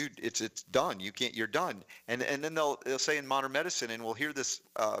chromium, dude, it's done. You're done. And then they'll say in modern medicine, and we'll hear this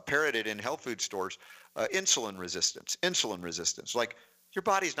parroted in health food stores, insulin resistance, insulin resistance. Like, your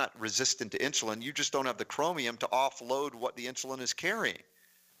body's not resistant to insulin. You just don't have the chromium to offload what the insulin is carrying.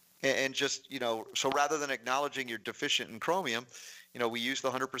 And just, so rather than acknowledging you're deficient in chromium, we use the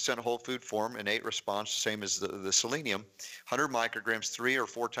 100% whole food form, innate response, same as the selenium, 100 micrograms 3 or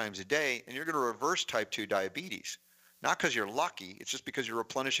 4 times a day, and you're going to reverse type 2 diabetes. Not because you're lucky, it's just because you're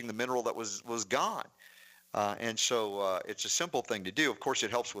replenishing the mineral that was gone. And so it's a simple thing to do. Of course,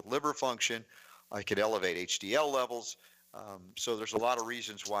 it helps with liver function. It could elevate HDL levels. So there's a lot of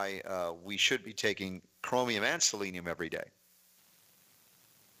reasons why we should be taking chromium and selenium every day.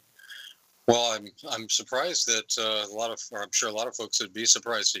 Well, I'm surprised that I'm sure a lot of folks would be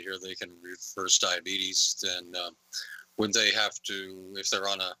surprised to hear they can reverse diabetes. Then would they have to, if they're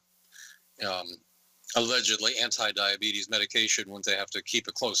on a allegedly anti-diabetes medication, wouldn't they have to keep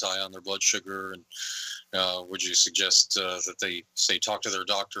a close eye on their blood sugar? And would you suggest that they say talk to their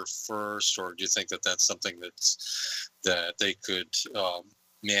doctor first, or do you think that that's something that they could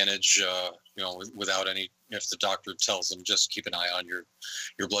manage, without any? If the doctor tells them just keep an eye on your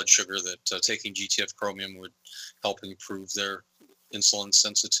blood sugar, that taking GTF chromium would help improve their insulin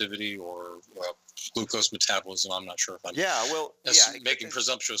sensitivity or glucose metabolism. I'm not sure if I'm making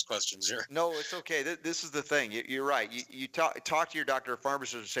presumptuous questions here. No, it's okay. This is the thing. You're right. You talk to your doctor or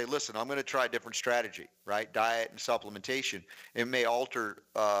pharmacist and say, listen, I'm going to try a different strategy, right? Diet and supplementation. It may alter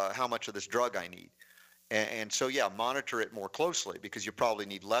how much of this drug I need. And so, yeah, monitor it more closely, because you probably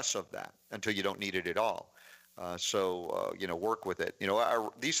need less of that until you don't need it at all. Work with it.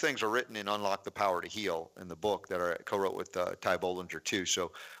 These things are written in Unlock the Power to Heal in the book that I co-wrote with Ty Bollinger too.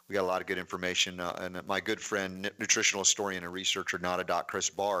 So we got a lot of good information. And my good friend, nutritional historian and researcher, Nada Doc Chris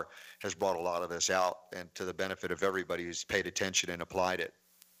Barr, has brought a lot of this out, and to the benefit of everybody who's paid attention and applied it.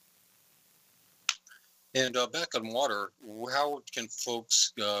 And back on water, how can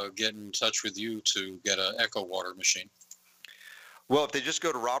folks get in touch with you to get an Echo Water machine? Well, if they just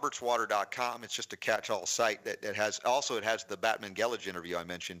go to robertswater.com, it's just a catch-all site that it has the Batman Gelich interview I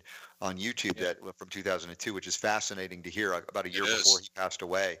mentioned on YouTube from 2002, which is fascinating to hear, about a year before he passed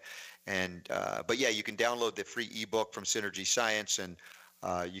away. And but yeah, you can download the free ebook from Synergy Science, and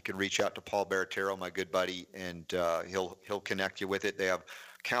you can reach out to Paul Baratero, my good buddy, and he'll connect you with it. They have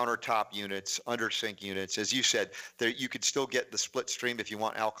countertop units, under sink units. As you said, there you could still get the split stream if you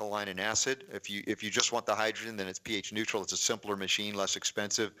want alkaline and acid. If you just want the hydrogen, then it's pH neutral. It's a simpler machine, less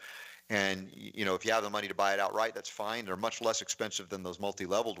expensive. And if you have the money to buy it outright, that's fine. They're much less expensive than those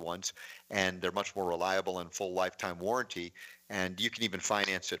multi-leveled ones, and they're much more reliable and full lifetime warranty. And you can even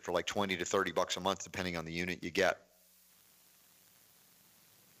finance it for like $20 to $30 a month, depending on the unit you get.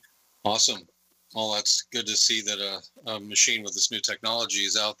 Awesome. Well, that's good to see that a machine with this new technology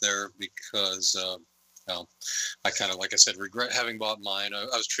is out there, because I kind of, like I said, regret having bought mine. I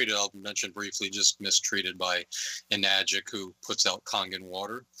was treated, I'll mention briefly, just mistreated by Enagic, who puts out Kangen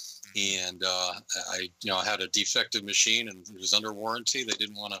water. And I had a defective machine, and it was under warranty. They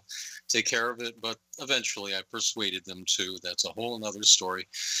didn't want to take care of it, but eventually I persuaded them to. That's a whole another story.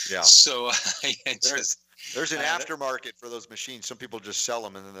 Yeah. So There's an aftermarket for those machines. Some people just sell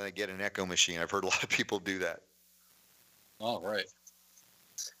them and then they get an Echo machine. I've heard a lot of people do that. All right.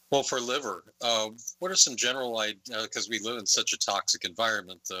 Well, for liver, what are some general ideas? Because we live in such a toxic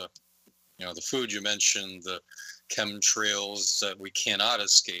environment. The food you mentioned, the chemtrails that we cannot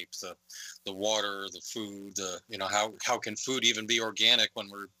escape, the water, the food, how can food even be organic when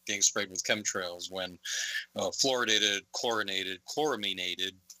we're being sprayed with chemtrails, when fluoridated, chlorinated,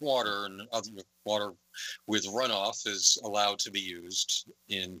 chloraminated water and other water with runoff is allowed to be used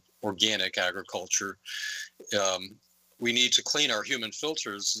in organic agriculture. We need to clean our human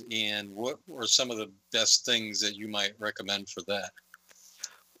filters. And what are some of the best things that you might recommend for that?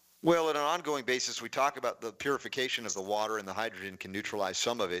 Well, on an ongoing basis, we talk about the purification of the water, and the hydrogen can neutralize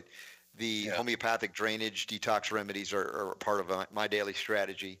some of it. The Yeah. homeopathic drainage detox remedies are part of my daily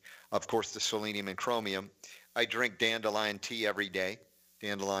strategy. Of course, the selenium and chromium. I drink dandelion tea every day.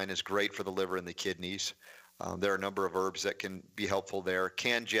 Dandelion is great for the liver and the kidneys. There are a number of herbs that can be helpful there.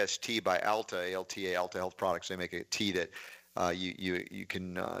 Cangest tea by Alta, ALTA, Alta Health Products. They make a tea that you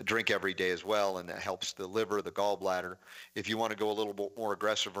can drink every day as well, and that helps the liver, the gallbladder. If you want to go a little bit more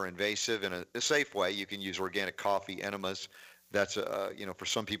aggressive or invasive in a safe way, you can use organic coffee enemas. That's for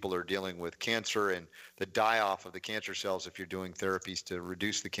some people that are dealing with cancer and the die-off of the cancer cells. If you're doing therapies to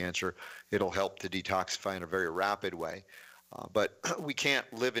reduce the cancer, it'll help to detoxify in a very rapid way. But we can't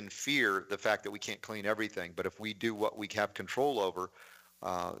live in fear the fact that we can't clean everything. But if we do what we have control over,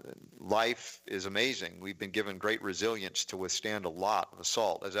 life is amazing. We've been given great resilience to withstand a lot of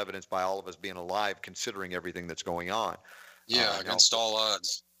assault, as evidenced by all of us being alive, considering everything that's going on. Yeah, against all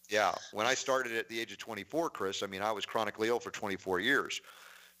odds. Yeah. When I started at the age of 24, Chris, I mean, I was chronically ill for 24 years.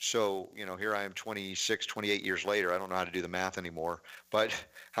 So, here I am 26, 28 years later. I don't know how to do the math anymore, but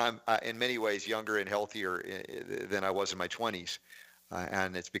I'm in many ways younger and healthier than I was in my 20s.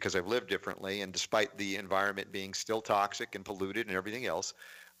 And it's because I've lived differently. And despite the environment being still toxic and polluted and everything else,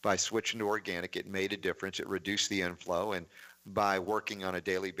 by switching to organic, it made a difference. It reduced the inflow. And by working on a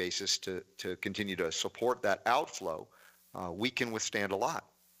daily basis to continue to support that outflow, we can withstand a lot.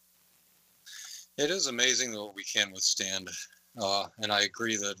 It is amazing what we can withstand. And I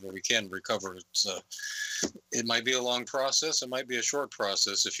agree that we can recover. It might be a long process. It might be a short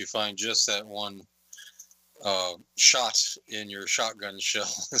process if you find just that one shot in your shotgun shell.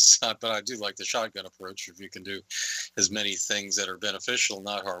 But I do like the shotgun approach. If you can do as many things that are beneficial,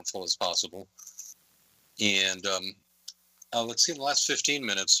 not harmful as possible. And let's see, in the last 15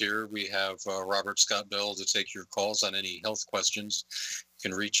 minutes here, we have Robert Scott Bell to take your calls on any health questions. You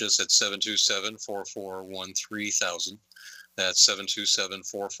can reach us at 727-441-3000. That's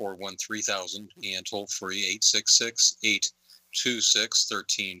 727-441-3000, and toll free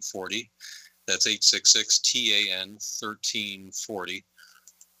 866-826-1340. That's 866-TAN-1340.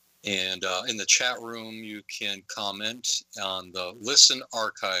 And in the chat room, you can comment on the Listen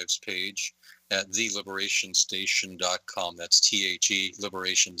Archives page at theliberationsstation.com. That's THE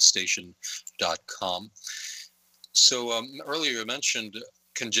liberationstation.com. So earlier you mentioned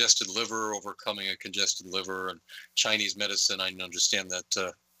congested liver, overcoming a congested liver, and Chinese medicine. I understand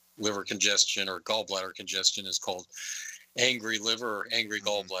that liver congestion or gallbladder congestion is called angry liver or angry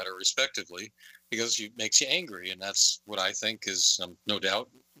gallbladder, respectively, because it makes you angry. And that's what I think is no doubt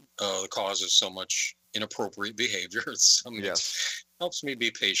the cause of so much inappropriate behavior. Yes. Helps me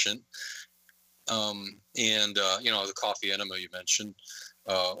be patient. The coffee enema you mentioned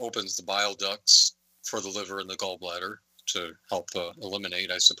opens the bile ducts for the liver and the gallbladder to help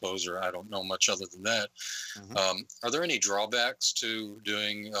eliminate, I suppose, or I don't know much other than that. Are there any drawbacks to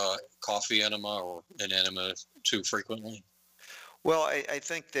doing coffee enema or an enema too frequently? Well, I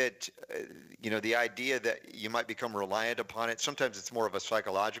think that, the idea that you might become reliant upon it, sometimes it's more of a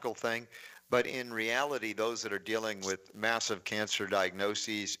psychological thing. But in reality, those that are dealing with massive cancer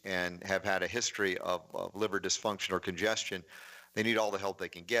diagnoses and have had a history of liver dysfunction or congestion, they need all the help they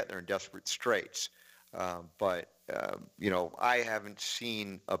can get. They're in desperate straits. But I haven't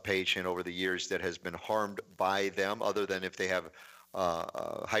seen a patient over the years that has been harmed by them, other than if they have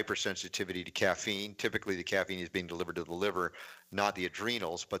hypersensitivity to caffeine. Typically, the caffeine is being delivered to the liver, not the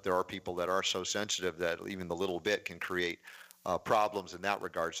adrenals. But there are people that are so sensitive that even the little bit can create problems in that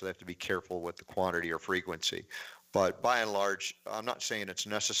regard. So they have to be careful with the quantity or frequency. But by and large, I'm not saying it's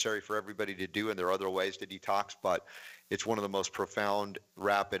necessary for everybody to do, and there are other ways to detox, but it's one of the most profound,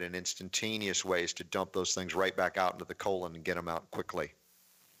 rapid, and instantaneous ways to dump those things right back out into the colon and get them out quickly.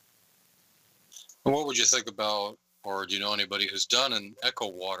 And what would you think about, or do you know anybody who's done an Echo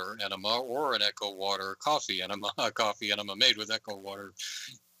Water enema or an Echo Water coffee enema, a coffee enema made with Echo Water?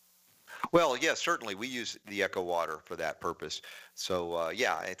 Well, yes, certainly we use the Echo Water for that purpose. So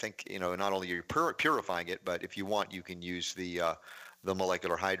I think not only are you purifying it, but if you want, you can use the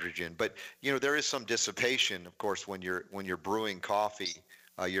molecular hydrogen. But there is some dissipation, of course, when you're brewing coffee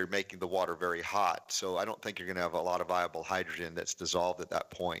you're making the water very hot. So I don't think you're going to have a lot of viable hydrogen that's dissolved at that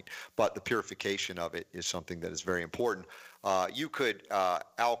point. But the purification of it is something that is very important. You could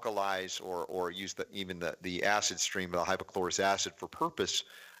alkalize or use even the acid stream, the hypochlorous acid, for purpose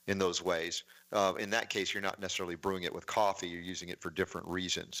in those ways. In that case, you're not necessarily brewing it with coffee. You're using it for different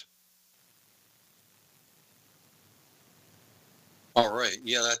reasons. All right.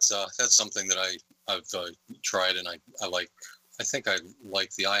 Yeah, that's something that I've tried, and I like. I think I like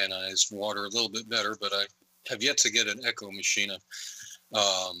the ionized water a little bit better, but I have yet to get an Echo machine.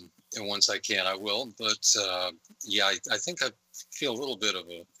 And once I can, I will. But yeah, I think I feel a little bit of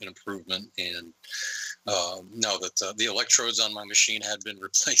an improvement. And now that the electrodes on my machine had been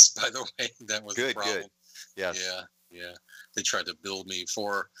replaced, by the way, that was the problem. Good. Yes. Yeah. They tried to build me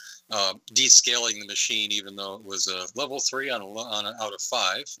for descaling the machine, even though it was a level 3 on out of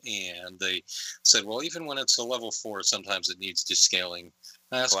 5. And they said, well, even when it's a level 4, sometimes it needs descaling.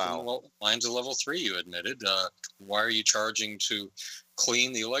 I asked them, well, mine's a level 3, you admitted. Why are you charging to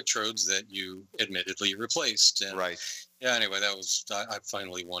clean the electrodes that you admittedly replaced? And right. Yeah, anyway, that was, I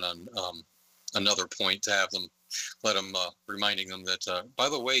finally won on another point to have them, let them, reminding them that, by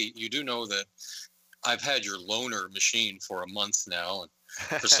the way, you do know that I've had your loaner machine for a month now,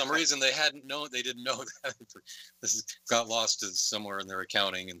 and for some reason they didn't know that. This got lost somewhere in their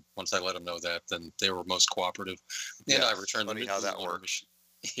accounting, and once I let them know that, then they were most cooperative, and I returned them. Funny how that works.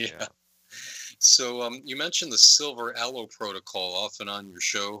 Yeah. So you mentioned the Silver Allo protocol often on your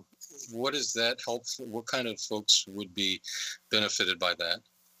show. What is that helpful? What kind of folks would be benefited by that?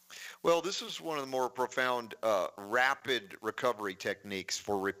 Well, this is one of the more profound rapid recovery techniques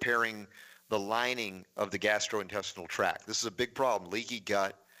for repairing the lining of the gastrointestinal tract. This is a big problem: leaky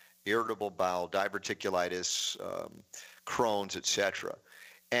gut, irritable bowel, diverticulitis, Crohn's, etc.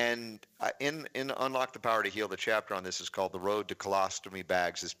 And in Unlock the Power to Heal, the chapter on this is called "The Road to Colostomy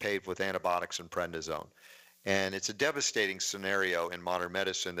Bags is Paved with Antibiotics and Prednisone." And it's a devastating scenario in modern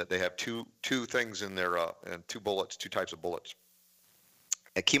medicine that they have two things in their two types of bullets.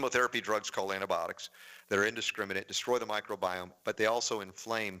 Chemotherapy drugs called antibiotics that are indiscriminate, destroy the microbiome, but they also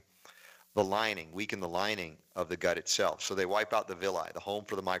inflame the lining, weaken the lining of the gut itself. So they wipe out the villi, the home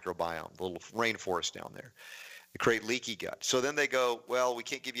for the microbiome, the little rainforest down there. They create leaky gut. So then they go, well, we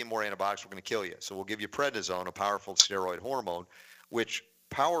can't give you more antibiotics, we're going to kill you. So we'll give you prednisone, a powerful steroid hormone, which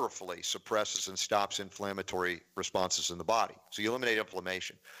powerfully suppresses and stops inflammatory responses in the body. So you eliminate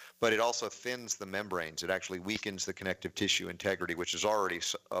inflammation, but it also thins the membranes. It actually weakens the connective tissue integrity, which is already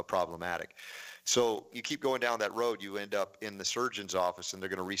problematic. So you keep going down that road, you end up in the surgeon's office, and they're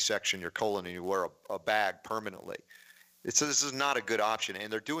going to resection your colon, and you wear a bag permanently. So this is not a good option,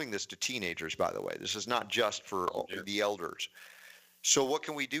 and they're doing this to teenagers, by the way. This is not just for the elders. So what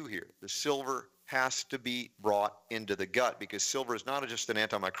can we do here? The silver has to be brought into the gut, because silver is not just an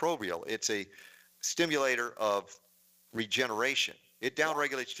antimicrobial, it's a stimulator of regeneration. It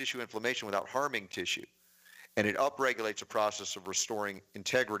downregulates tissue inflammation without harming tissue. And it upregulates a process of restoring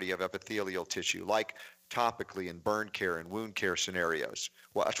integrity of epithelial tissue, like topically in burn care and wound care scenarios.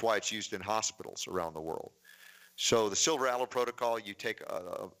 Well, that's why it's used in hospitals around the world. So the Silver Allo protocol, you take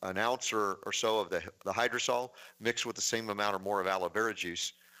an ounce or so of the hydrosol, mixed with the same amount or more of aloe vera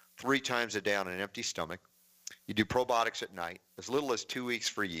juice, 3 times a day on an empty stomach. You do probiotics at night, as little as 2 weeks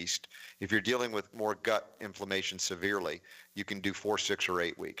for yeast. If you're dealing with more gut inflammation severely, you can do 4, 6, or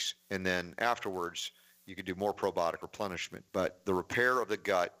 8 weeks. And then afterwards, you can do more probiotic replenishment. But the repair of the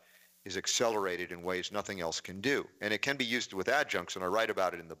gut is accelerated in ways nothing else can do. And it can be used with adjuncts, and I write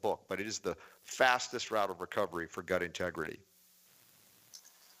about it in the book, but it is the fastest route of recovery for gut integrity.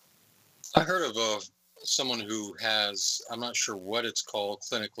 I heard of someone who has, I'm not sure what it's called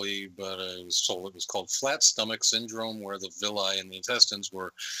clinically, but I was told it was called flat stomach syndrome, where the villi in the intestines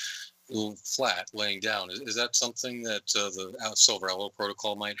were flat, laying down. Is that something that the Silver Allo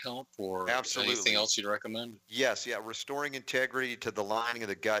protocol might help, or Absolutely. anything else you'd recommend? Yes, yeah, restoring integrity to the lining of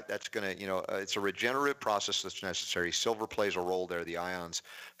the gut, that's going to, it's a regenerative process that's necessary. Silver plays a role there. The ions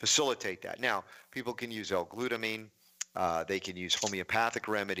facilitate that. Now, people can use L-glutamine. They can use homeopathic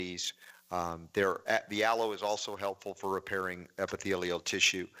remedies. The aloe is also helpful for repairing epithelial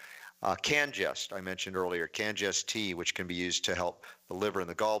tissue. Cangest, I mentioned earlier, Cangest tea, which can be used to help the liver and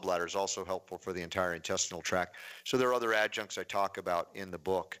the gallbladder, is also helpful for the entire intestinal tract. So there are other adjuncts I talk about in the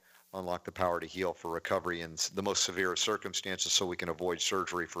book, Unlock the Power to Heal, for recovery in the most severe of circumstances, so we can avoid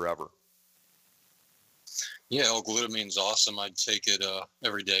surgery forever. Yeah, L-glutamine is awesome. I'd take it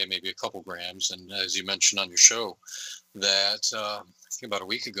every day, maybe a couple grams. And as you mentioned on your show, that I think about a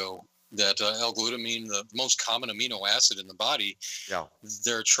week ago, that L-glutamine, the most common amino acid in the body, Yeah.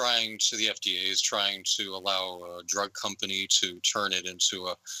 the FDA is trying to allow a drug company to turn it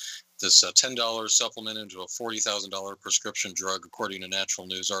into this $10 supplement into a $40,000 prescription drug, according to Natural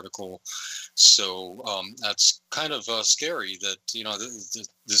News article. So that's kind of scary that,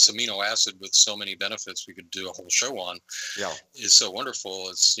 this amino acid with so many benefits we could do a whole show on Yeah. is so wonderful.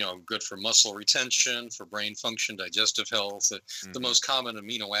 It's, good for muscle retention, for brain function, digestive health, the most common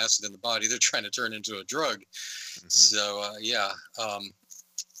amino acid in the body. They're trying to turn into a drug. So,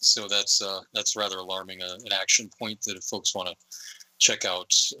 so that's rather alarming, an action point that if folks want to check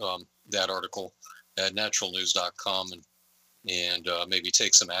out that article at naturalnews.com and maybe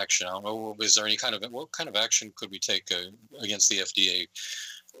take some action. I don't know, is there what kind of action could we take against the FDA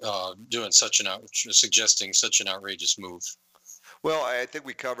suggesting such an outrageous move? Well, I think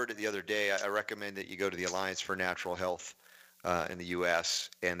we covered it the other day. I recommend that you go to the Alliance for Natural Health in the U.S.,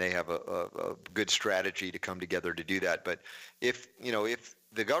 and they have a good strategy to come together to do that. But if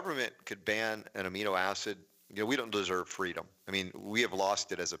the government could ban an amino acid, we don't deserve freedom. I mean, we have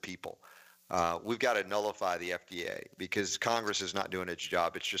lost it as a people. We've got to nullify the FDA because Congress is not doing its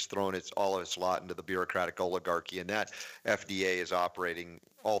job. It's just throwing all of its lot into the bureaucratic oligarchy, and that FDA is operating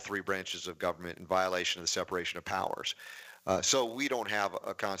all three branches of government in violation of the separation of powers. So we don't have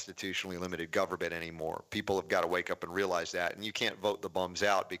a constitutionally limited government anymore. People have got to wake up and realize that, and you can't vote the bums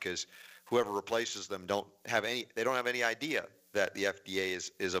out because whoever replaces them don't have any idea that the FDA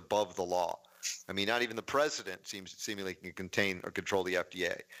is above the law. I mean, not even the president seemingly can contain or control the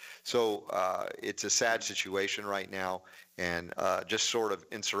FDA. So it's a sad situation right now, and just sort of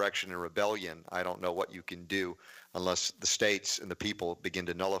insurrection and rebellion. I don't know what you can do unless the states and the people begin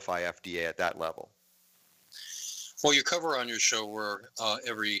to nullify FDA at that level. Well, you cover on your show where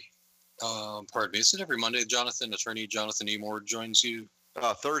every Monday, Attorney Jonathan Emord joins you.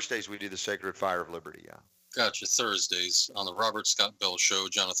 Thursdays we do the Sacred Fire of Liberty. Yeah. Gotcha. Thursdays on the Robert Scott Bell Show,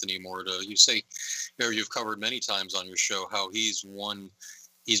 Jonathan Emord. You say, you've covered many times on your show how he's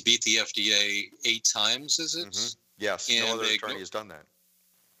beat the FDA 8 times, is it? Mm-hmm. Yes, and no other attorney has done that.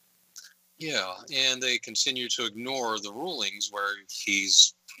 Yeah, and they continue to ignore the rulings where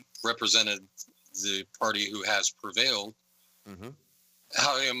he's represented the party who has prevailed. Mm-hmm.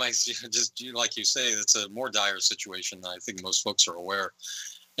 How am I just like you say, it's a more dire situation than I think most folks are aware.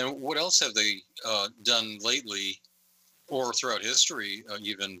 And what else have they done lately or throughout history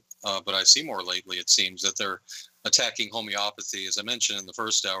even, but I see more lately, it seems, that they're attacking homeopathy, as I mentioned in the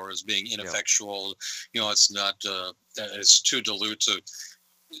first hour, as being ineffectual. It's not, it's too dilute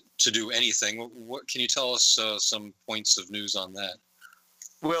to do anything. What can you tell us some points of news on that?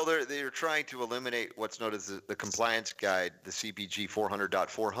 Well, they're trying to eliminate what's known as the compliance guide, the CPG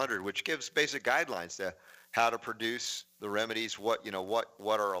 400.400, which gives basic guidelines to how to produce the remedies, what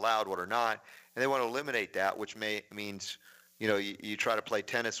are allowed, what are not, and they want to eliminate that, which means you try to play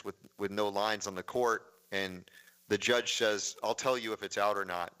tennis with no lines on the court, and the judge says, "I'll tell you if it's out or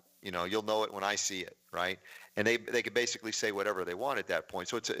not. You'll know it when I see it," right? And they could basically say whatever they want at that point.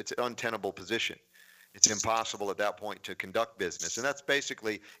 So it's an untenable position. It's impossible at that point to conduct business, and that's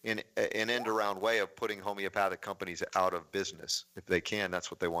basically an end around way of putting homeopathic companies out of business if they can.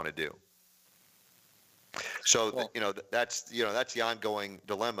 That's what they want to do. So that's the ongoing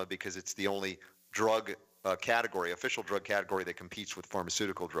dilemma because it's the only drug category, official drug category, that competes with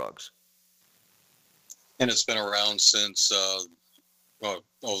pharmaceutical drugs. And it's been around since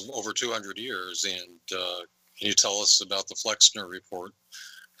over 200 years. And can you tell us about the Flexner Report,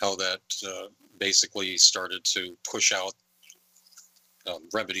 how that basically started to push out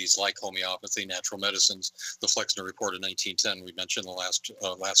remedies like homeopathy, natural medicines? The Flexner Report in 1910, we mentioned in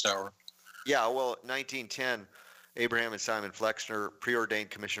the last hour. Yeah, well, 1910, Abraham and Simon Flexner,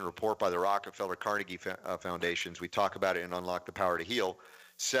 preordained commission report by the Rockefeller Carnegie Foundations. We talk about it in Unlock the Power to Heal.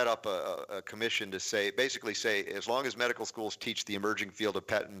 Set up a commission to basically say, as long as medical schools teach the emerging field of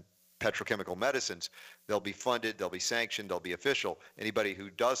petrochemical medicines, they'll be funded, they'll be sanctioned, they'll be official. Anybody who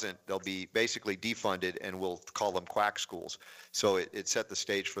doesn't, they'll be basically defunded, and we'll call them quack schools. So it set the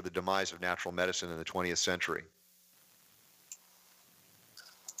stage for the demise of natural medicine in the 20th century.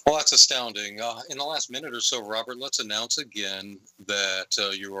 Well, that's astounding. In the last minute or so, Robert, let's announce again that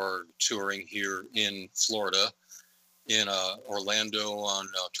you are touring here in Florida, in Orlando on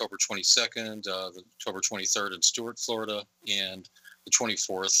October 22nd, October 23rd in Stuart, Florida, and the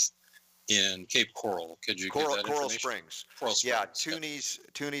 24th in Cape Coral. Could you give that Coral information? Springs. Coral Springs. Yeah,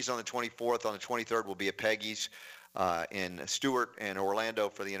 Toonies on the 24th. On the 23rd will be at Peggy's in Stuart and Orlando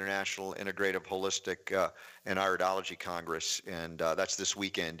for the International Integrative Holistic and Iridology Congress. And that's this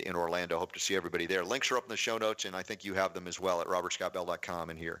weekend in Orlando. Hope to see everybody there. Links are up in the show notes, and I think you have them as well at robertscottbell.com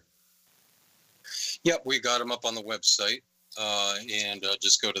and here. Yep, we got them up on the website. And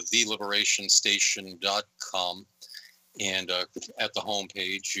just go to theliberationstation.com. And at the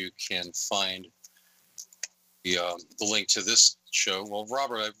homepage, you can find the link to this show. Well,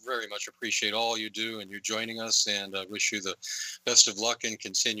 Robert, I very much appreciate all you do and you joining us, and I wish you the best of luck in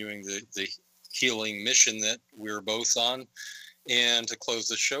continuing the healing mission that we're both on. And to close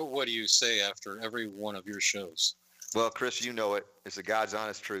the show, what do you say after every one of your shows? Well, Chris, you know it. It's the God's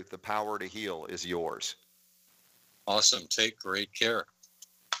honest truth. The power to heal is yours. Awesome. Take great care.